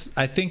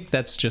 I think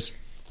that's just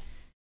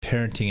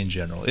parenting in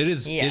general. It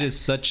is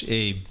such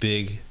a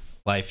big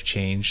life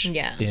change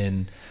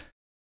in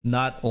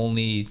not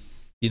only,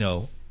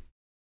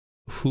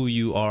 who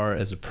you are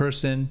as a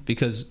person,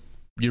 because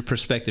your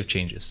perspective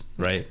changes,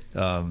 right?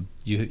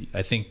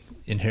 I think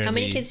inherently. How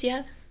many kids do you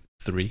have?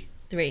 3.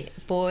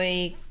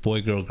 Boy,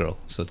 girl.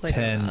 So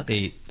 10, okay.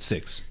 8,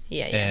 6.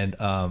 Yeah.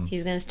 And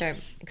he's gonna start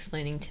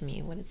explaining to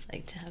me what it's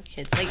like to have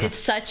kids. Like it's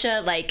such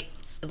a like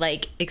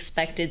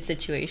expected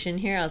situation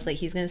here. I was like,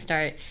 he's gonna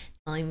start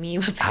telling me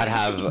what. I'd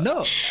have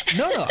no.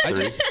 I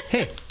just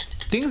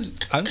things.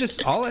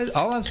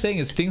 All I'm saying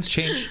is things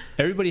change.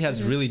 Everybody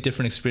has really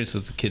different experience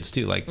with the kids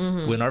too. Like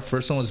when our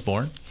first one was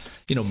born,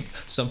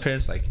 some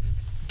parents like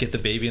get the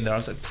baby in their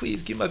arms, like,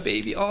 please give my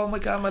baby. Oh my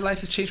God, my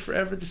life has changed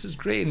forever. This is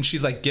great. And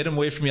she's like, get him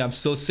away from me. I'm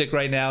so sick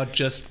right now.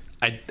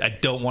 I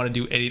don't want to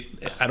do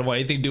I don't want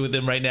anything to do with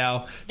them right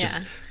now.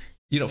 Just,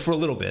 for a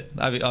little bit.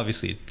 I mean,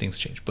 obviously things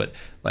change, but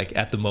like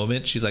at the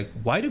moment, she's like,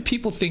 why do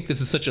people think this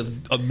is such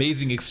an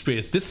amazing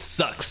experience? This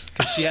sucks.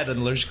 Because she had an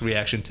allergic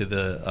reaction to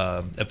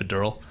the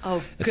epidural.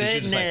 Oh, and so goodness. she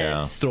was just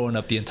like throwing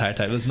up the entire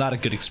time. It was not a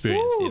good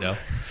experience,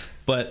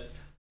 But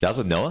that was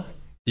with Noah?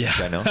 Yeah.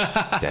 I know.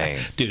 Dang.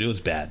 Dude, it was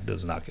bad. It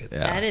was not good.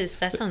 Yeah.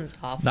 That sounds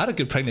awful. Not a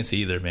good pregnancy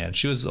either, man.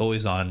 She was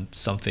always on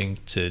something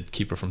to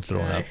keep her from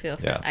throwing up.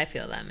 I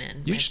feel that,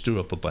 man. You just threw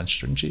up a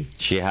bunch, didn't she?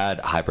 She had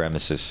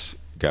hyperemesis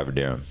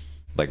gravidarum.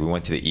 Like we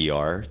went to the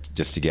ER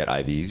just to get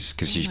IVs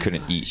because she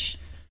couldn't eat.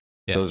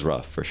 Yeah. So it was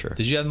rough for sure.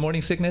 Did you have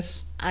morning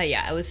sickness?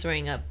 Yeah, I was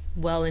throwing up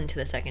well into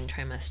the second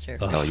trimester.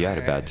 Oh, you had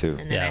it bad too.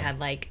 And then I had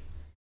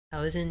I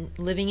was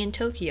living in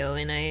Tokyo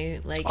and I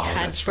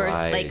had birth.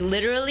 Right. Like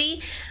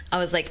literally, I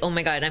was like, oh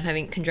my God, I'm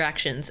having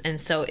contractions. And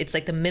so it's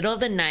like the middle of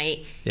the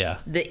night. Yeah.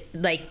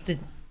 The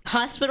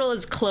hospital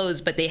is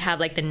closed, but they have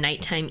like the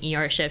nighttime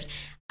ER shift.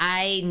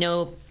 I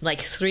know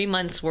like 3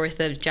 months worth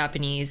of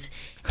Japanese,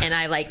 and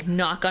I like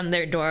knock on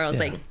their door. I was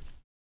like,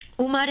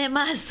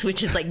 "Umaremasu,"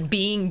 which is like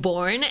being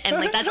born, and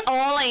like that's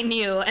all I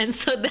knew, and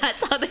so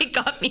that's how they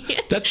got me.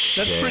 That's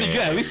pretty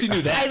good. At least you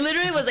knew that. I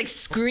literally was like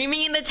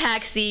screaming in the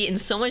taxi in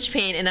so much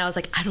pain, and I was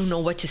like, I don't know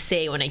what to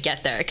say when I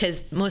get there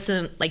because most of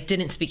them like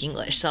didn't speak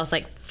English. So I was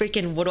like,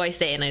 freaking, what do I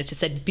say? And I just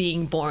said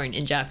 "being born"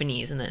 in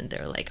Japanese, and then they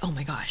were like, oh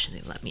my gosh, and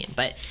they let me in.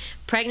 But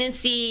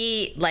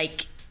pregnancy,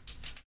 like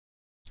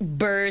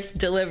birth,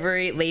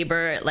 delivery,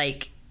 labor,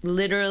 like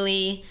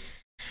literally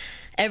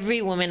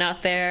every woman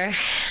out there,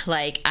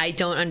 like I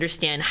don't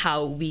understand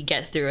how we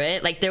get through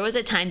it. Like there was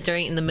a time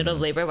in the middle of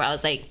labor where I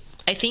was like,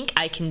 I think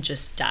I can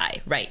just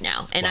die right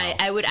now. And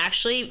I would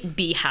actually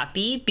be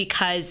happy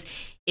because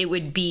it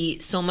would be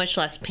so much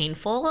less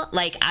painful.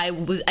 Like I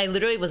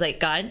literally was like,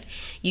 God,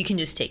 you can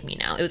just take me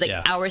now. It was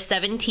like hour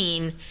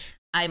 17.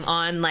 I'm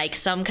on like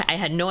I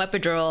had no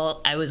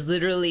epidural. I was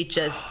literally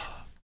just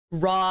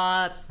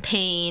raw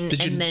pain.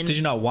 Did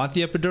you not want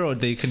the epidural, or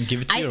they couldn't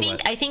give it to you?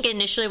 I think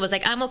initially it was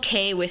like, I'm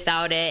okay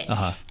without it.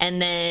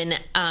 And then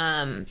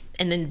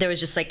there was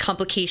just like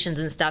complications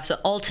and stuff. So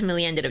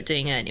ultimately ended up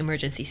doing an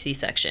emergency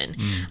C-section.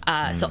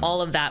 So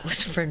all of that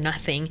was for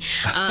nothing.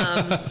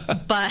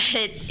 But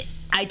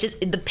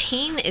the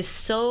pain is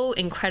so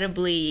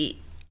incredibly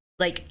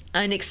like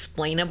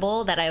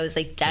unexplainable that I was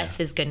like, death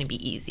is going to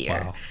be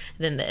easier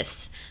than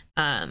this.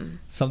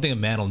 Something a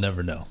man will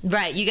never know.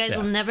 Right. You guys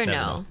will never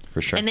know.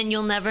 For sure. And then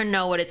you'll never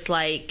know what it's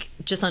like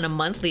just on a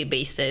monthly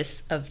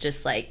basis of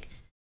just like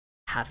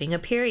having a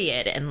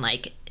period and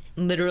like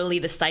literally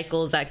the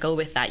cycles that go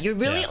with that. You're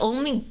really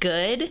only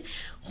good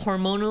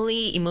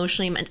hormonally,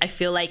 emotionally, I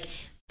feel like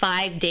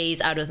 5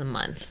 days out of the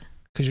month.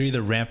 Because you're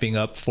either ramping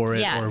up for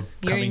it or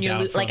coming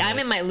down from like I'm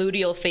in my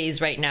luteal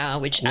phase right now,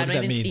 which what I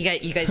don't even mean?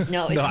 You guys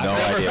know. No,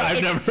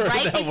 I've never heard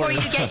right that before word.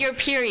 you get your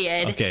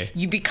period,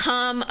 you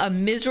become a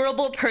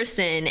miserable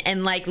person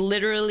and like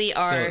literally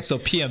are so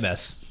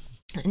PMS.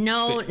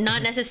 No,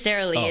 not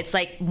necessarily. It's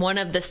like one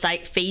of the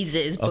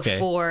phases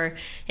before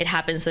it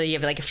happens. So you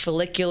have like a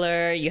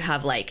follicular, you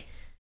have like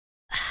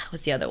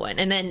what's the other one?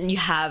 And then you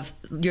have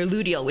your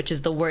luteal, which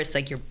is the worst.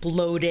 Like you're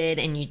bloated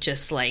and you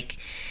just like,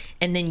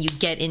 and then you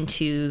get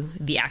into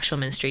the actual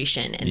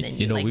menstruation, and then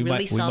you like we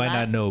really might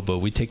not know, but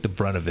we take the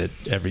brunt of it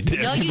every day.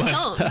 No, you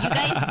don't. You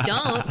guys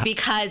don't,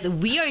 because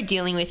we are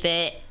dealing with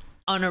it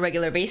on a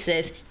regular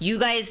basis. You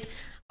guys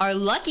are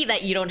lucky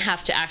that you don't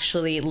have to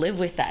actually live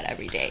with that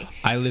every day.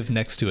 I live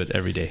next to it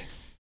every day.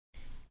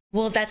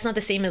 Well, that's not the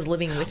same as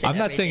living with it. I'm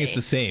not saying it's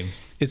the same.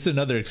 It's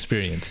another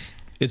experience.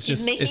 It's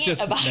just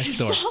about next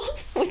door.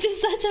 Which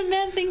is such a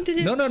man thing to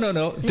do.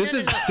 No. This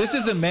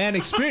is a man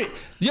experience.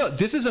 Yo,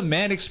 this is a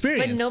man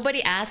experience. But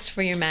nobody asked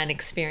for your man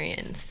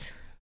experience.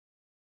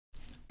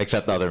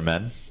 Except other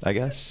men, I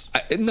guess.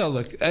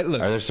 Look. Are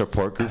there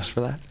support groups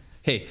for that?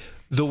 Hey,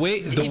 the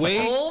way.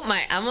 Oh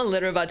my! I'm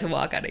literally about to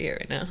walk out of here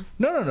right now.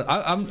 No.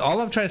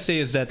 All I'm trying to say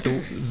is that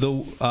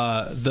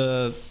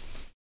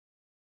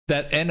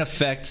that end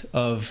effect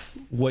of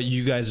what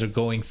you guys are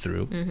going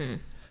through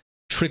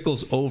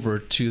trickles over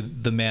to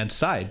the man's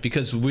side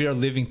because we are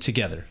living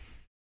together.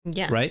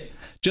 Yeah. Right?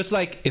 Just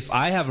like if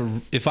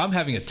I'm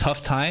having a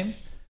tough time,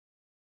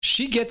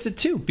 she gets it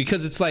too,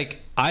 because it's like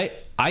I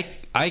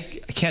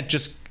can't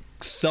just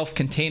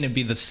self-contain and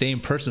be the same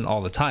person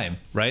all the time,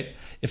 right?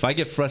 If I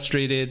get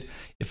frustrated,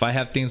 if I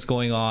have things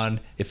going on,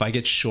 if I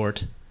get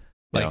short,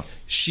 like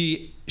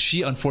she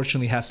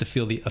unfortunately has to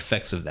feel the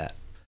effects of that.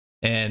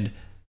 And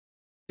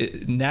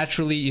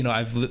naturally,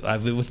 I've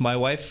lived with my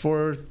wife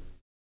for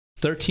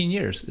 13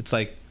 years. It's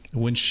like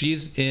when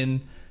she's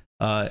in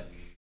a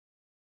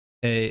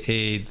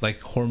like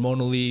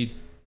hormonally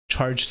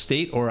charged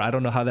state, or I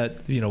don't know how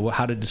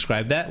to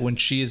describe that, when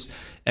she is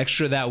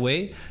extra that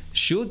way,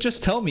 she'll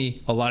just tell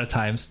me a lot of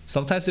times.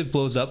 Sometimes it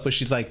blows up, but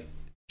she's like,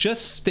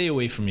 just stay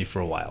away from me for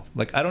a while.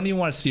 Like, I don't even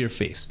want to see your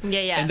face.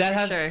 Yeah. And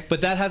that sure.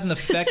 But that has an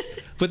effect.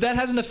 But that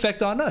has an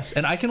effect on us.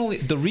 And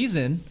the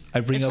reason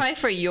I bring it's up, probably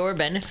for your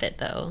benefit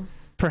though.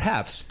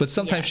 Perhaps, but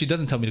sometimes she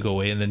doesn't tell me to go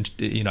away, and then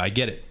I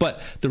get it.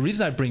 But the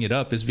reason I bring it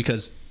up is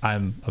because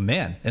I'm a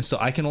man, and so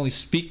I can only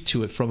speak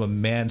to it from a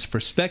man's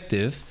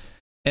perspective.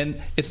 And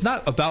it's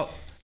not about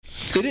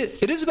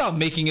it is about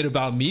making it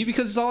about me,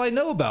 because it's all I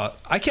know about.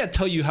 I can't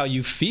tell you how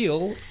you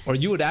feel, or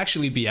you would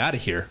actually be out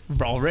of here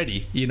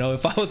already.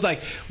 If I was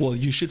like, well,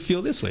 you should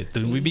feel this way,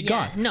 then we'd be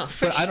gone. No,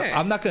 for sure.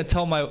 I'm not going to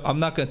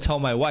tell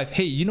my wife,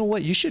 hey, you know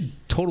what? You should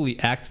totally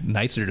act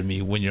nicer to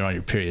me when you're on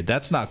your period.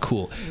 That's not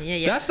cool.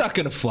 Yeah. That's not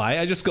going to fly.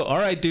 I just go, all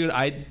right, dude,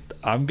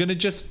 I'm going to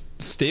just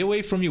stay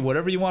away from you,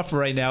 whatever you want for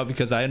right now,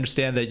 because I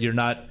understand that you're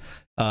not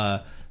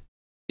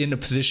in a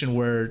position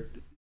where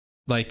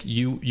like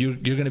you're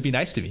going to be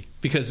nice to me,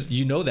 because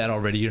you know that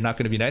already. You're not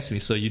going to be nice to me.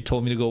 So you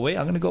told me to go away.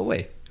 I'm going to go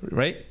away.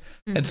 Right.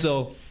 Mm-hmm. And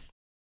so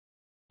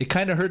it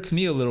kind of hurts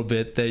me a little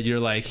bit that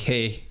you're like,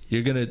 hey,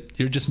 you're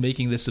just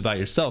making this about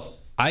yourself.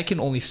 I can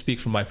only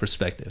speak from my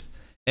perspective.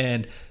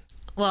 And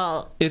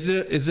well, is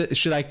it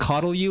should I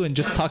coddle you and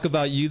just talk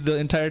about you the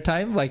entire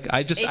time? Like I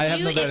have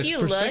no better perspective. If you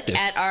look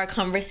at our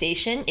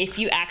conversation, if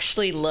you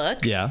actually look,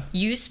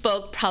 you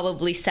spoke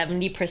probably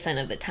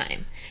 70% of the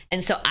time.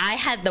 And so I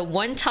had the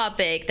one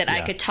topic that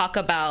I could talk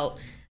about,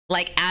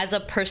 like as a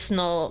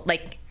personal,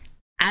 like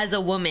as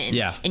a woman,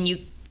 and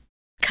you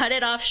cut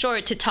it off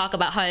short to talk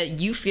about how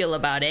you feel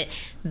about it.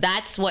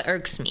 That's what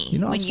irks me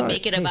when you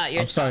make it about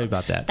yourself. I'm sorry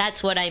about that.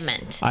 That's what I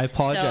meant. I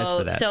apologize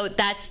for that. So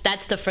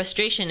that's the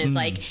frustration, is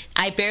like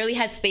I barely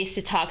had space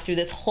to talk through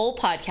this whole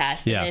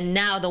podcast, and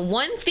now the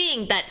one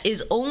thing that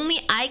is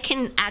only I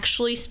can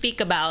actually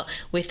speak about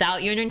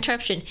without your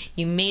interruption,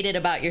 you made it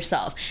about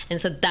yourself.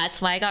 And so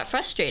that's why I got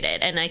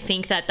frustrated. And I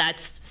think that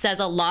says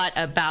a lot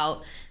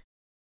about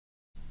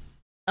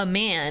a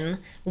man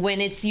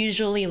when it's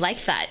usually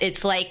like that.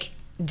 It's like,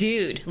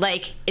 dude,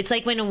 like, it's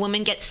like when a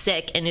woman gets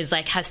sick and is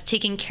like, has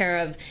taken care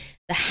of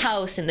the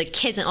house and the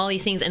kids and all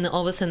these things, and then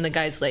all of a sudden the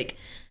guy's like,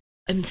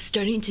 I'm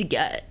starting to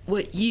get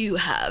what you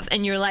have.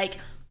 And you're like,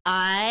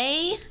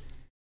 I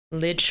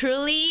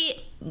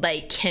literally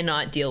like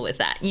cannot deal with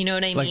that. You know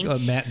what I mean?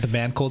 Like the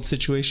man cold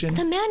situation?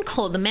 The man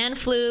cold, the man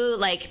flu,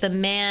 like the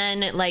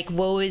man, like,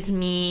 woe is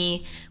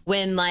me,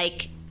 when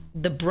like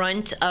the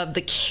brunt of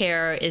the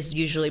care is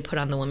usually put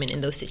on the woman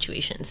in those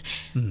situations.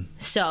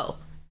 So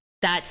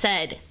that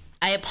said,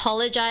 I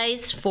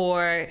apologize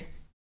for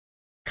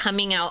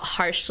coming out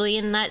harshly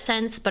in that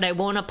sense, but I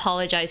won't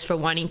apologize for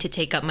wanting to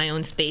take up my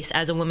own space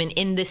as a woman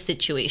in this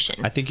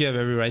situation. I think you have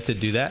every right to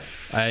do that.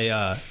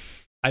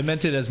 I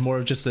meant it as more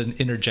of just an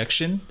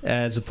interjection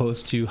as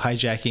opposed to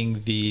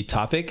hijacking the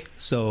topic.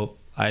 So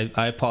I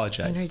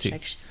apologize.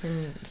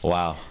 Interjections.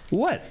 Wow.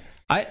 What?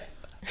 I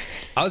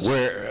was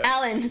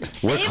Alan,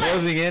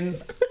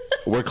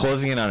 we're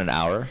closing in on an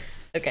hour.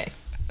 Okay.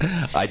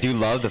 I do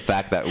love the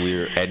fact that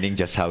we're ending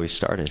just how we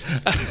started.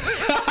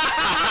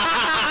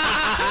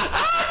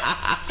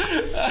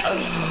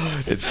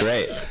 It's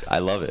great. I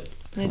love it.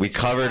 We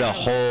covered a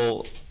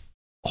whole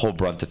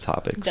brunt of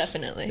topics.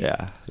 Definitely.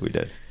 Yeah, we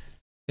did.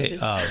 Hey,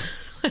 are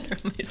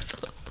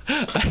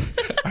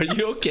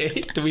you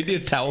okay? Do we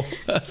need a towel?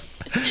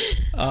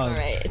 All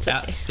right, it's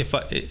okay. If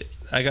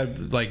I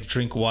got like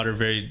drink water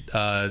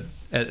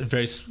at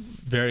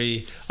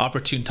very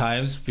opportune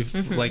times.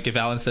 Like if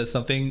Alan says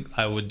something,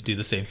 I would do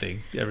the same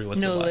thing every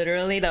once in a while. No,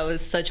 literally, that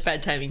was such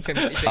bad timing for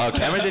me. Oh,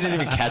 Cameron didn't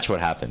even catch what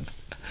happened.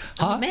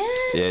 Huh? Oh, man.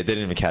 Yeah, it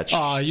didn't even catch.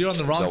 Oh, you're on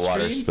the wrong screen,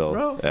 water spill,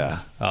 bro. Yeah.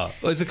 Oh,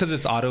 is it because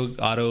it's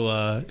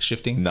auto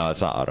shifting? No,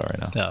 it's not auto right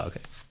now. Oh,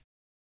 okay.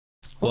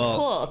 Well,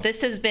 cool.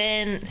 This has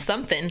been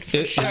something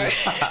for sure.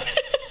 That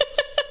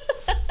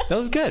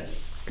was good.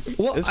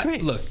 Well, it's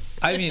great. Look,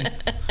 I mean,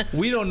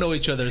 we don't know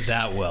each other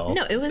that well.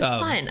 No, it was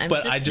fun.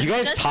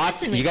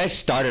 You guys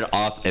started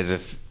off as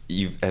if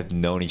you have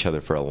known each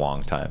other for a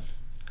long time.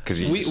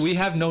 Because we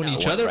have known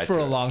each other for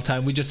a long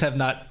time. We just have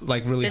not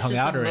like really hung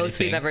out or anything. This is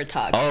the most we've ever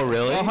talked. Oh,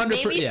 really?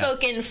 Maybe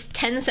spoken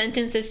 10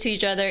 sentences to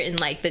each other in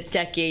like the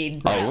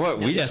decade. Oh, what?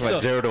 We just went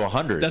 0 to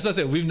 100. That's what I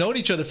said. We've known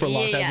each other for a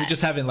long time. We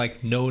just haven't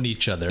like known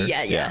each other.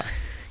 Yeah.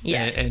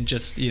 And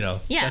just,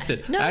 that's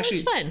it. No, actually,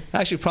 it was fun.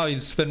 Actually, probably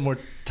spend more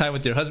time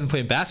with your husband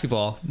playing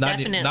basketball. Not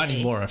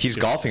anymore. He's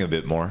golfing a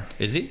bit more.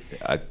 Is he?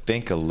 I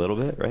think a little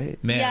bit, right?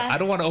 Man, I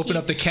don't want to open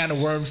up the can of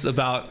worms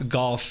about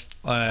golf.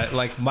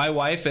 Like my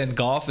wife and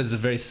golf is a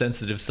very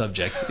sensitive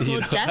subject.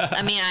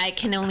 I mean, I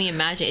can only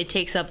imagine. It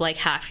takes up like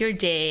half your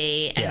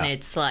day, and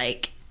it's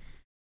like,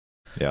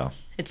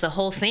 it's a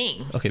whole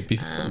thing. Okay,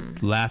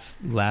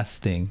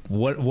 last thing.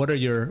 What are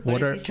your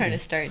what are he's trying to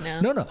start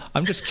now? No.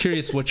 I'm just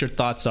curious what your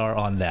thoughts are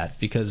on that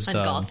because on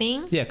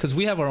golfing. Yeah, because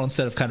we have our own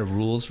set of kind of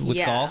rules with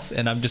golf,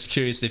 and I'm just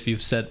curious if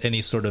you've set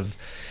any sort of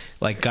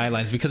like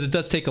guidelines because it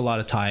does take a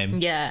lot of time.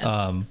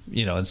 Yeah.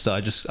 And so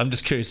I'm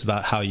just curious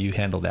about how you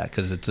handle that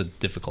because it's a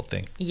difficult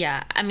thing.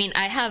 Yeah, I mean,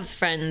 I have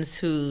friends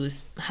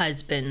whose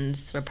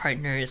husbands or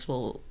partners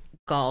will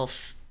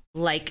golf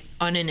like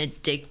on an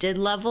addicted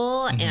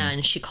level,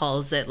 and she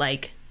calls it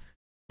like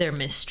their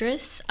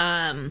mistress.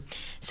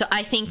 So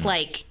I think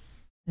like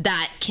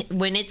that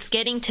when it's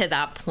getting to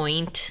that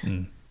point,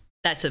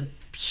 that's a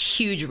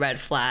huge red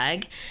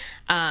flag.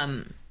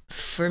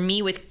 For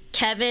me with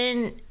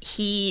Kevin,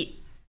 he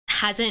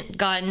hasn't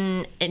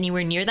gotten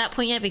anywhere near that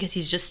point yet because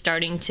he's just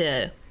starting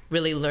to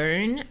really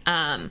learn.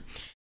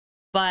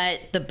 But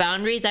the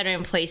boundaries that are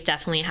in place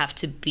definitely have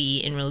to be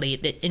in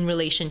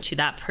relation to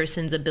that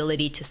person's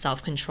ability to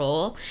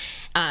self-control,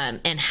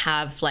 and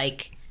have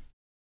like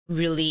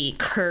really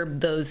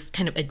curb those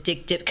kind of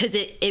addictive, because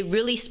it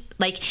really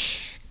like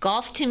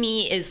golf to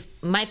me is,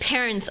 my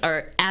parents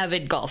are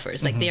avid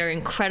golfers. Like they are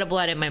incredible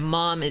at it. My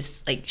mom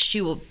is like, she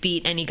will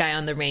beat any guy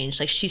on the range.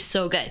 Like she's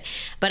so good.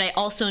 But I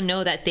also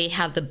know that they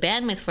have the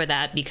bandwidth for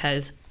that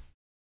because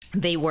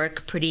they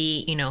work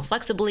pretty,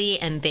 flexibly,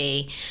 and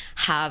they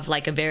have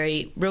like a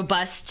very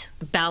robust,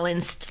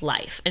 balanced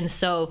life. And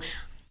so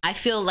I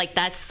feel like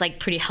that's like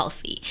pretty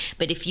healthy.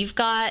 But if you've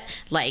got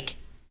like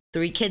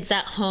 3 kids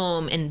at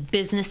home and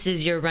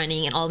businesses you're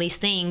running and all these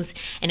things,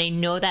 and I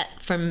know that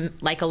from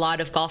like a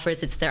lot of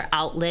golfers, it's their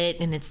outlet,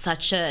 and it's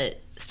such a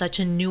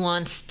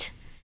nuanced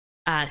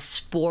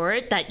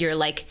sport that you're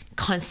like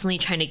constantly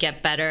trying to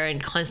get better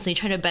and constantly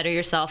trying to better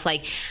yourself.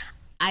 Like,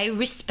 I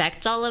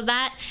respect all of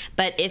that,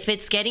 but if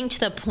it's getting to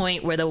the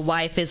point where the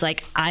wife is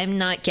like, I'm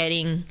not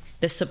getting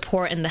the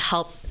support and the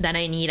help that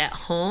I need at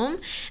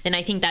home, then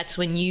I think that's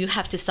when you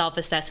have to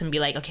self-assess and be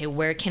like, okay,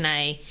 where can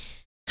I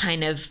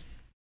kind of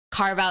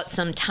carve out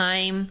some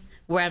time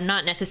where I'm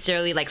not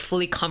necessarily like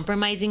fully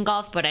compromising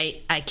golf, but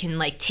I can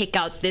like take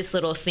out this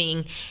little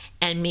thing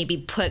and maybe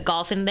put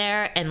golf in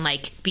there and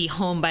like be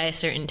home by a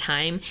certain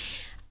time.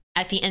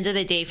 At the end of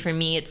the day, for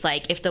me, it's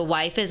like if the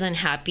wife is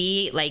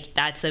unhappy, like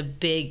that's a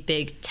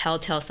big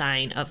telltale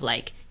sign of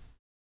like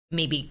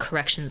maybe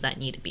corrections that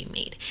need to be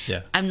made.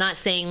 Yeah. I'm not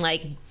saying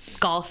like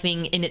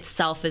golfing in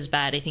itself is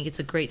bad. I think it's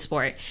a great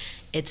sport.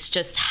 It's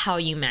just how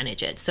you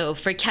manage it. So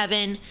for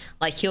Kevin,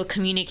 like he'll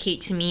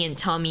communicate to me and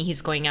tell me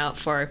he's going out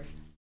for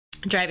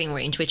driving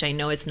range, which I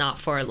know is not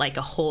for like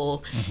a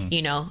whole,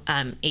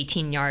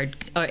 18 yard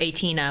or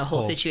 18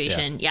 hole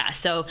situation. Yeah.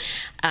 So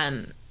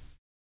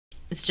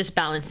it's just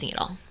balancing it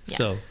all. Yeah.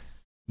 So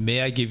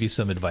may I give you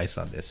some advice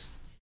on this?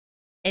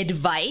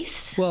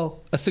 Advice? Well,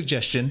 a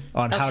suggestion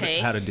on how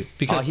to do.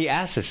 Because he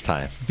asked this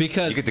time.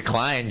 Because you could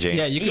decline, James.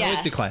 Yeah, you can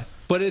always decline.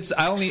 But it's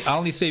I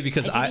only say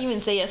because I didn't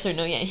even say yes or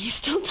no yet. He's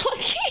still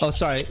talking. Oh,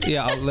 sorry.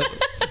 Yeah,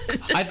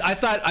 I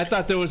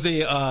thought there was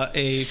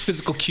a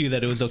physical cue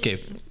that it was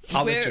okay.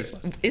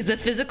 Is the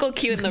physical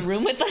cue in the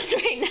room with us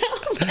right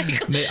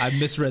now? I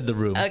misread the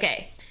room.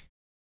 Okay.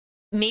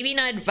 Maybe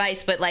not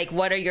advice, but like,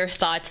 what are your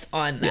thoughts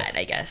on that?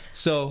 I guess.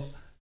 So,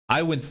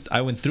 I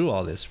went through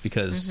all this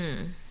because.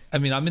 I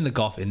mean, I'm in the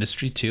golf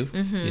industry too,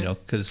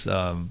 because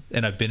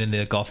and I've been in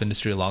the golf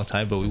industry a long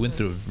time, but we went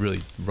through a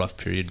really rough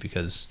period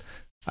because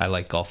I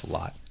like golf a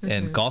lot.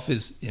 And golf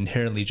is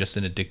inherently just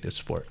an addictive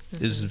sport.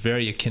 It's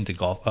very akin to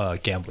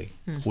golf gambling,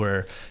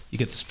 where you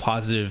get this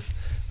positive,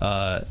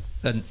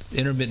 an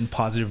intermittent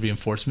positive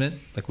reinforcement.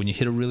 Like when you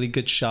hit a really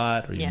good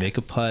shot or you make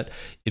a putt,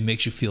 it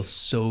makes you feel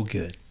so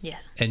good. Yeah.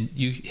 And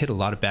you hit a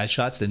lot of bad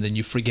shots and then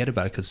you forget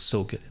about it because it's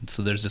so good. And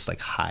so there's this like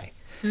high.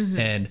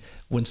 And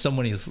when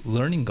someone is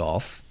learning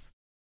golf,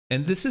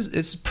 and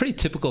it's pretty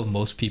typical of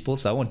most people,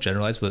 so I won't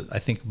generalize, but I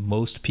think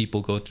most people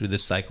go through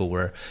this cycle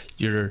where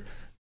you're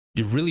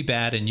really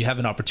bad and you have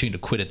an opportunity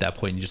to quit at that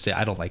point and you just say,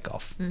 I don't like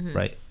golf,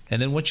 right? And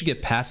then once you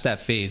get past that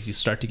phase, you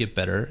start to get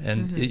better,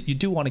 and you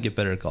do want to get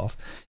better at golf.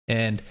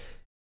 And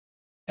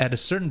at a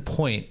certain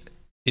point,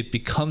 it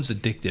becomes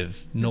addictive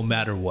no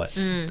matter what.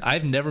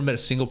 I've never met a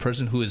single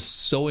person who is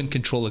so in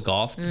control of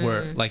golf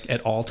where like at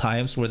all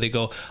times where they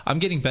go, I'm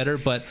getting better,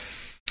 but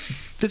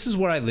this is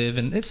where I live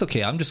and it's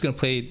okay. I'm just going to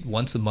play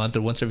once a month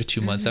or once every 2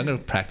 months. I'm going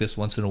to practice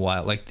once in a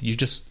while. Like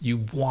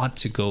you want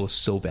to go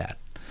so bad.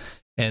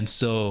 And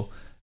so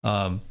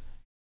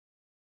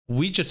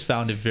we just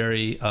found it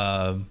very,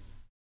 and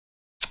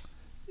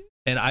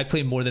I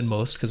play more than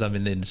most because I'm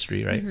in the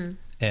industry, right?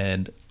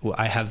 And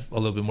I have a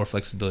little bit more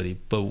flexibility,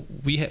 but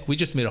we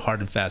just made a hard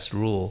and fast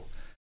rule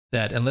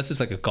that unless it's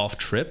like a golf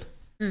trip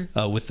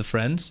with the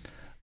friends,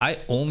 I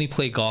only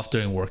play golf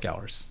during work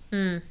hours.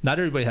 Not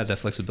everybody has that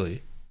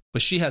flexibility.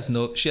 But she has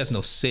no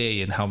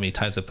say in how many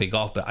times I play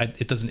golf,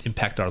 but it doesn't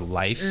impact our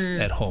life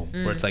at home.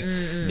 Where it's like,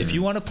 if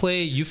you want to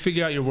play, you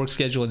figure out your work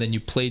schedule and then you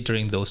play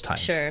during those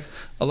times. Sure.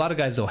 A lot of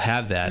guys don't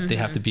have that. They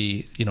have to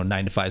be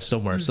 9 to 5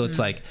 somewhere. So it's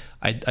like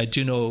I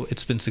do know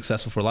it's been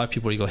successful for a lot of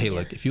people where you go, hey,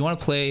 look, if you want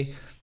to play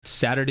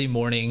Saturday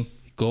morning,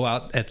 go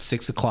out at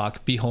 6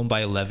 o'clock, be home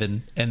by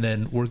 11, and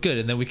then we're good.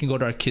 And then we can go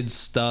to our kids'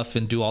 stuff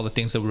and do all the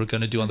things that we were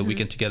going to do on the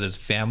weekend together as a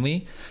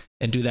family.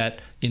 And do that,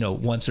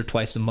 once or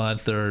twice a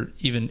month, or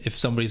even if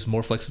somebody's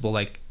more flexible,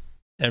 like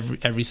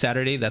every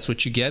Saturday, that's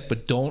what you get.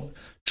 But don't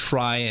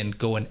try and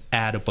go and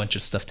add a bunch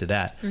of stuff to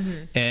that.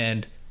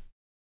 And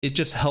it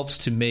just helps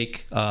to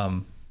make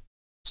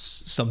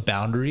some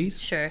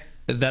boundaries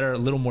that are a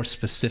little more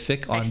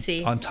specific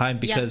on time,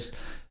 because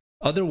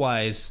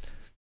otherwise,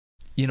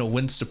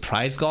 when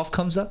surprise golf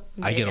comes up,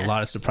 I get a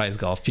lot of surprise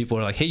golf. People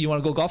are like, hey, you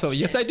want to go golf?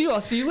 Yes, I do.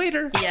 I'll see you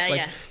later.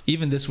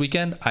 Even this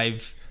weekend, I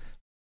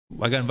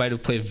got invited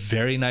to play a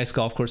very nice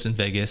golf course in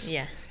Vegas.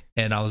 Yeah.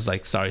 And I was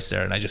like, sorry,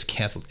 Sarah. And I just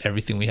canceled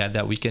everything we had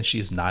that weekend. She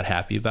is not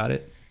happy about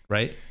it.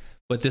 Right.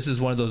 But this is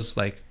one of those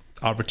like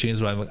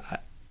opportunities where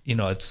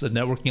it's a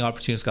networking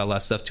opportunity. It's got a lot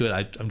of stuff to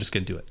it. I'm just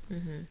going to do it.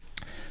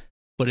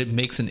 But it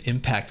makes an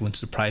impact when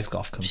surprise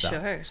golf comes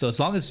out. So as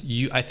long as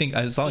you know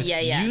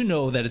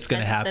that it's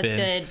going to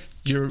happen,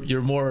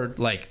 you're more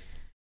like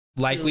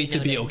likely to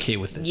be okay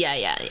with it.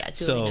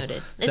 Totally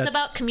noted. It's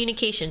about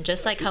communication,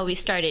 just like how we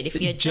started. If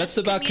you had just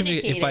about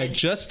if I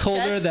just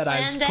told her that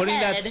I was putting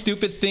that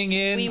stupid thing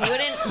in, we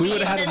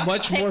would have had a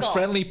much more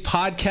friendly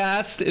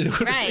podcast. It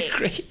would have been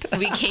great.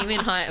 We came in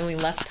hot and we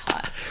left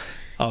hot.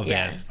 Oh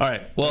man. All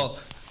right. Well,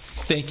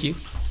 thank you.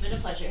 It's been a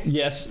pleasure.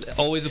 Yes,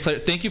 always a pleasure.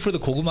 Thank you for the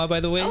koguma,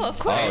 by the way. Oh, of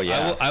course. Oh,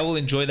 yeah. I will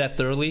enjoy that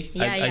thoroughly.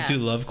 I do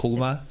love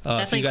koguma.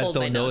 If you guys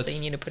don't know, it's so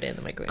you need to put it in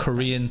the microwave.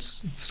 Korean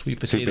sweet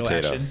potato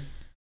action.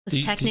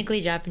 It's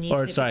technically Japanese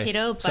sweet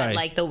potato, but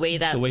like the way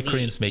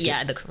Koreans make it.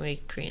 Yeah, the way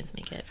Koreans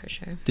make it for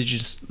sure. Did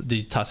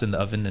you toss it in the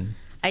oven and?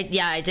 I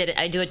did it.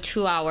 I do a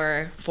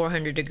 2-hour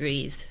 400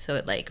 degrees, so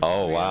it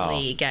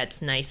really gets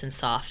nice and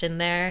soft in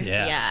there.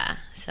 Yeah.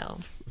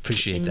 So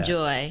appreciate that.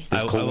 Enjoy.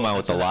 This koguma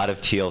with a lot of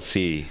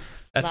TLC.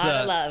 That's a lot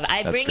of love.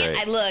 I bring it.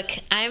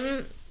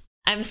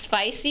 I'm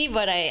spicy,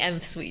 but I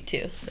am sweet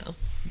too. So.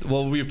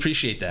 Well, we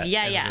appreciate that.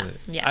 Yeah.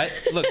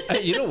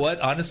 You know what?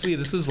 Honestly,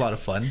 this was a lot of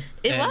fun.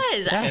 It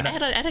was. I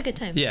had a good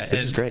time. Yeah,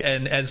 this is great.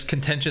 And as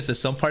contentious as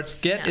some parts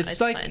get, it's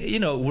like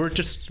fun.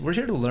 We're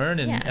here to learn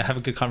and have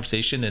a good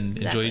conversation and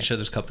enjoy each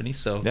other's company.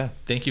 So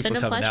thank you for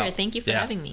coming out. Thank you for having me.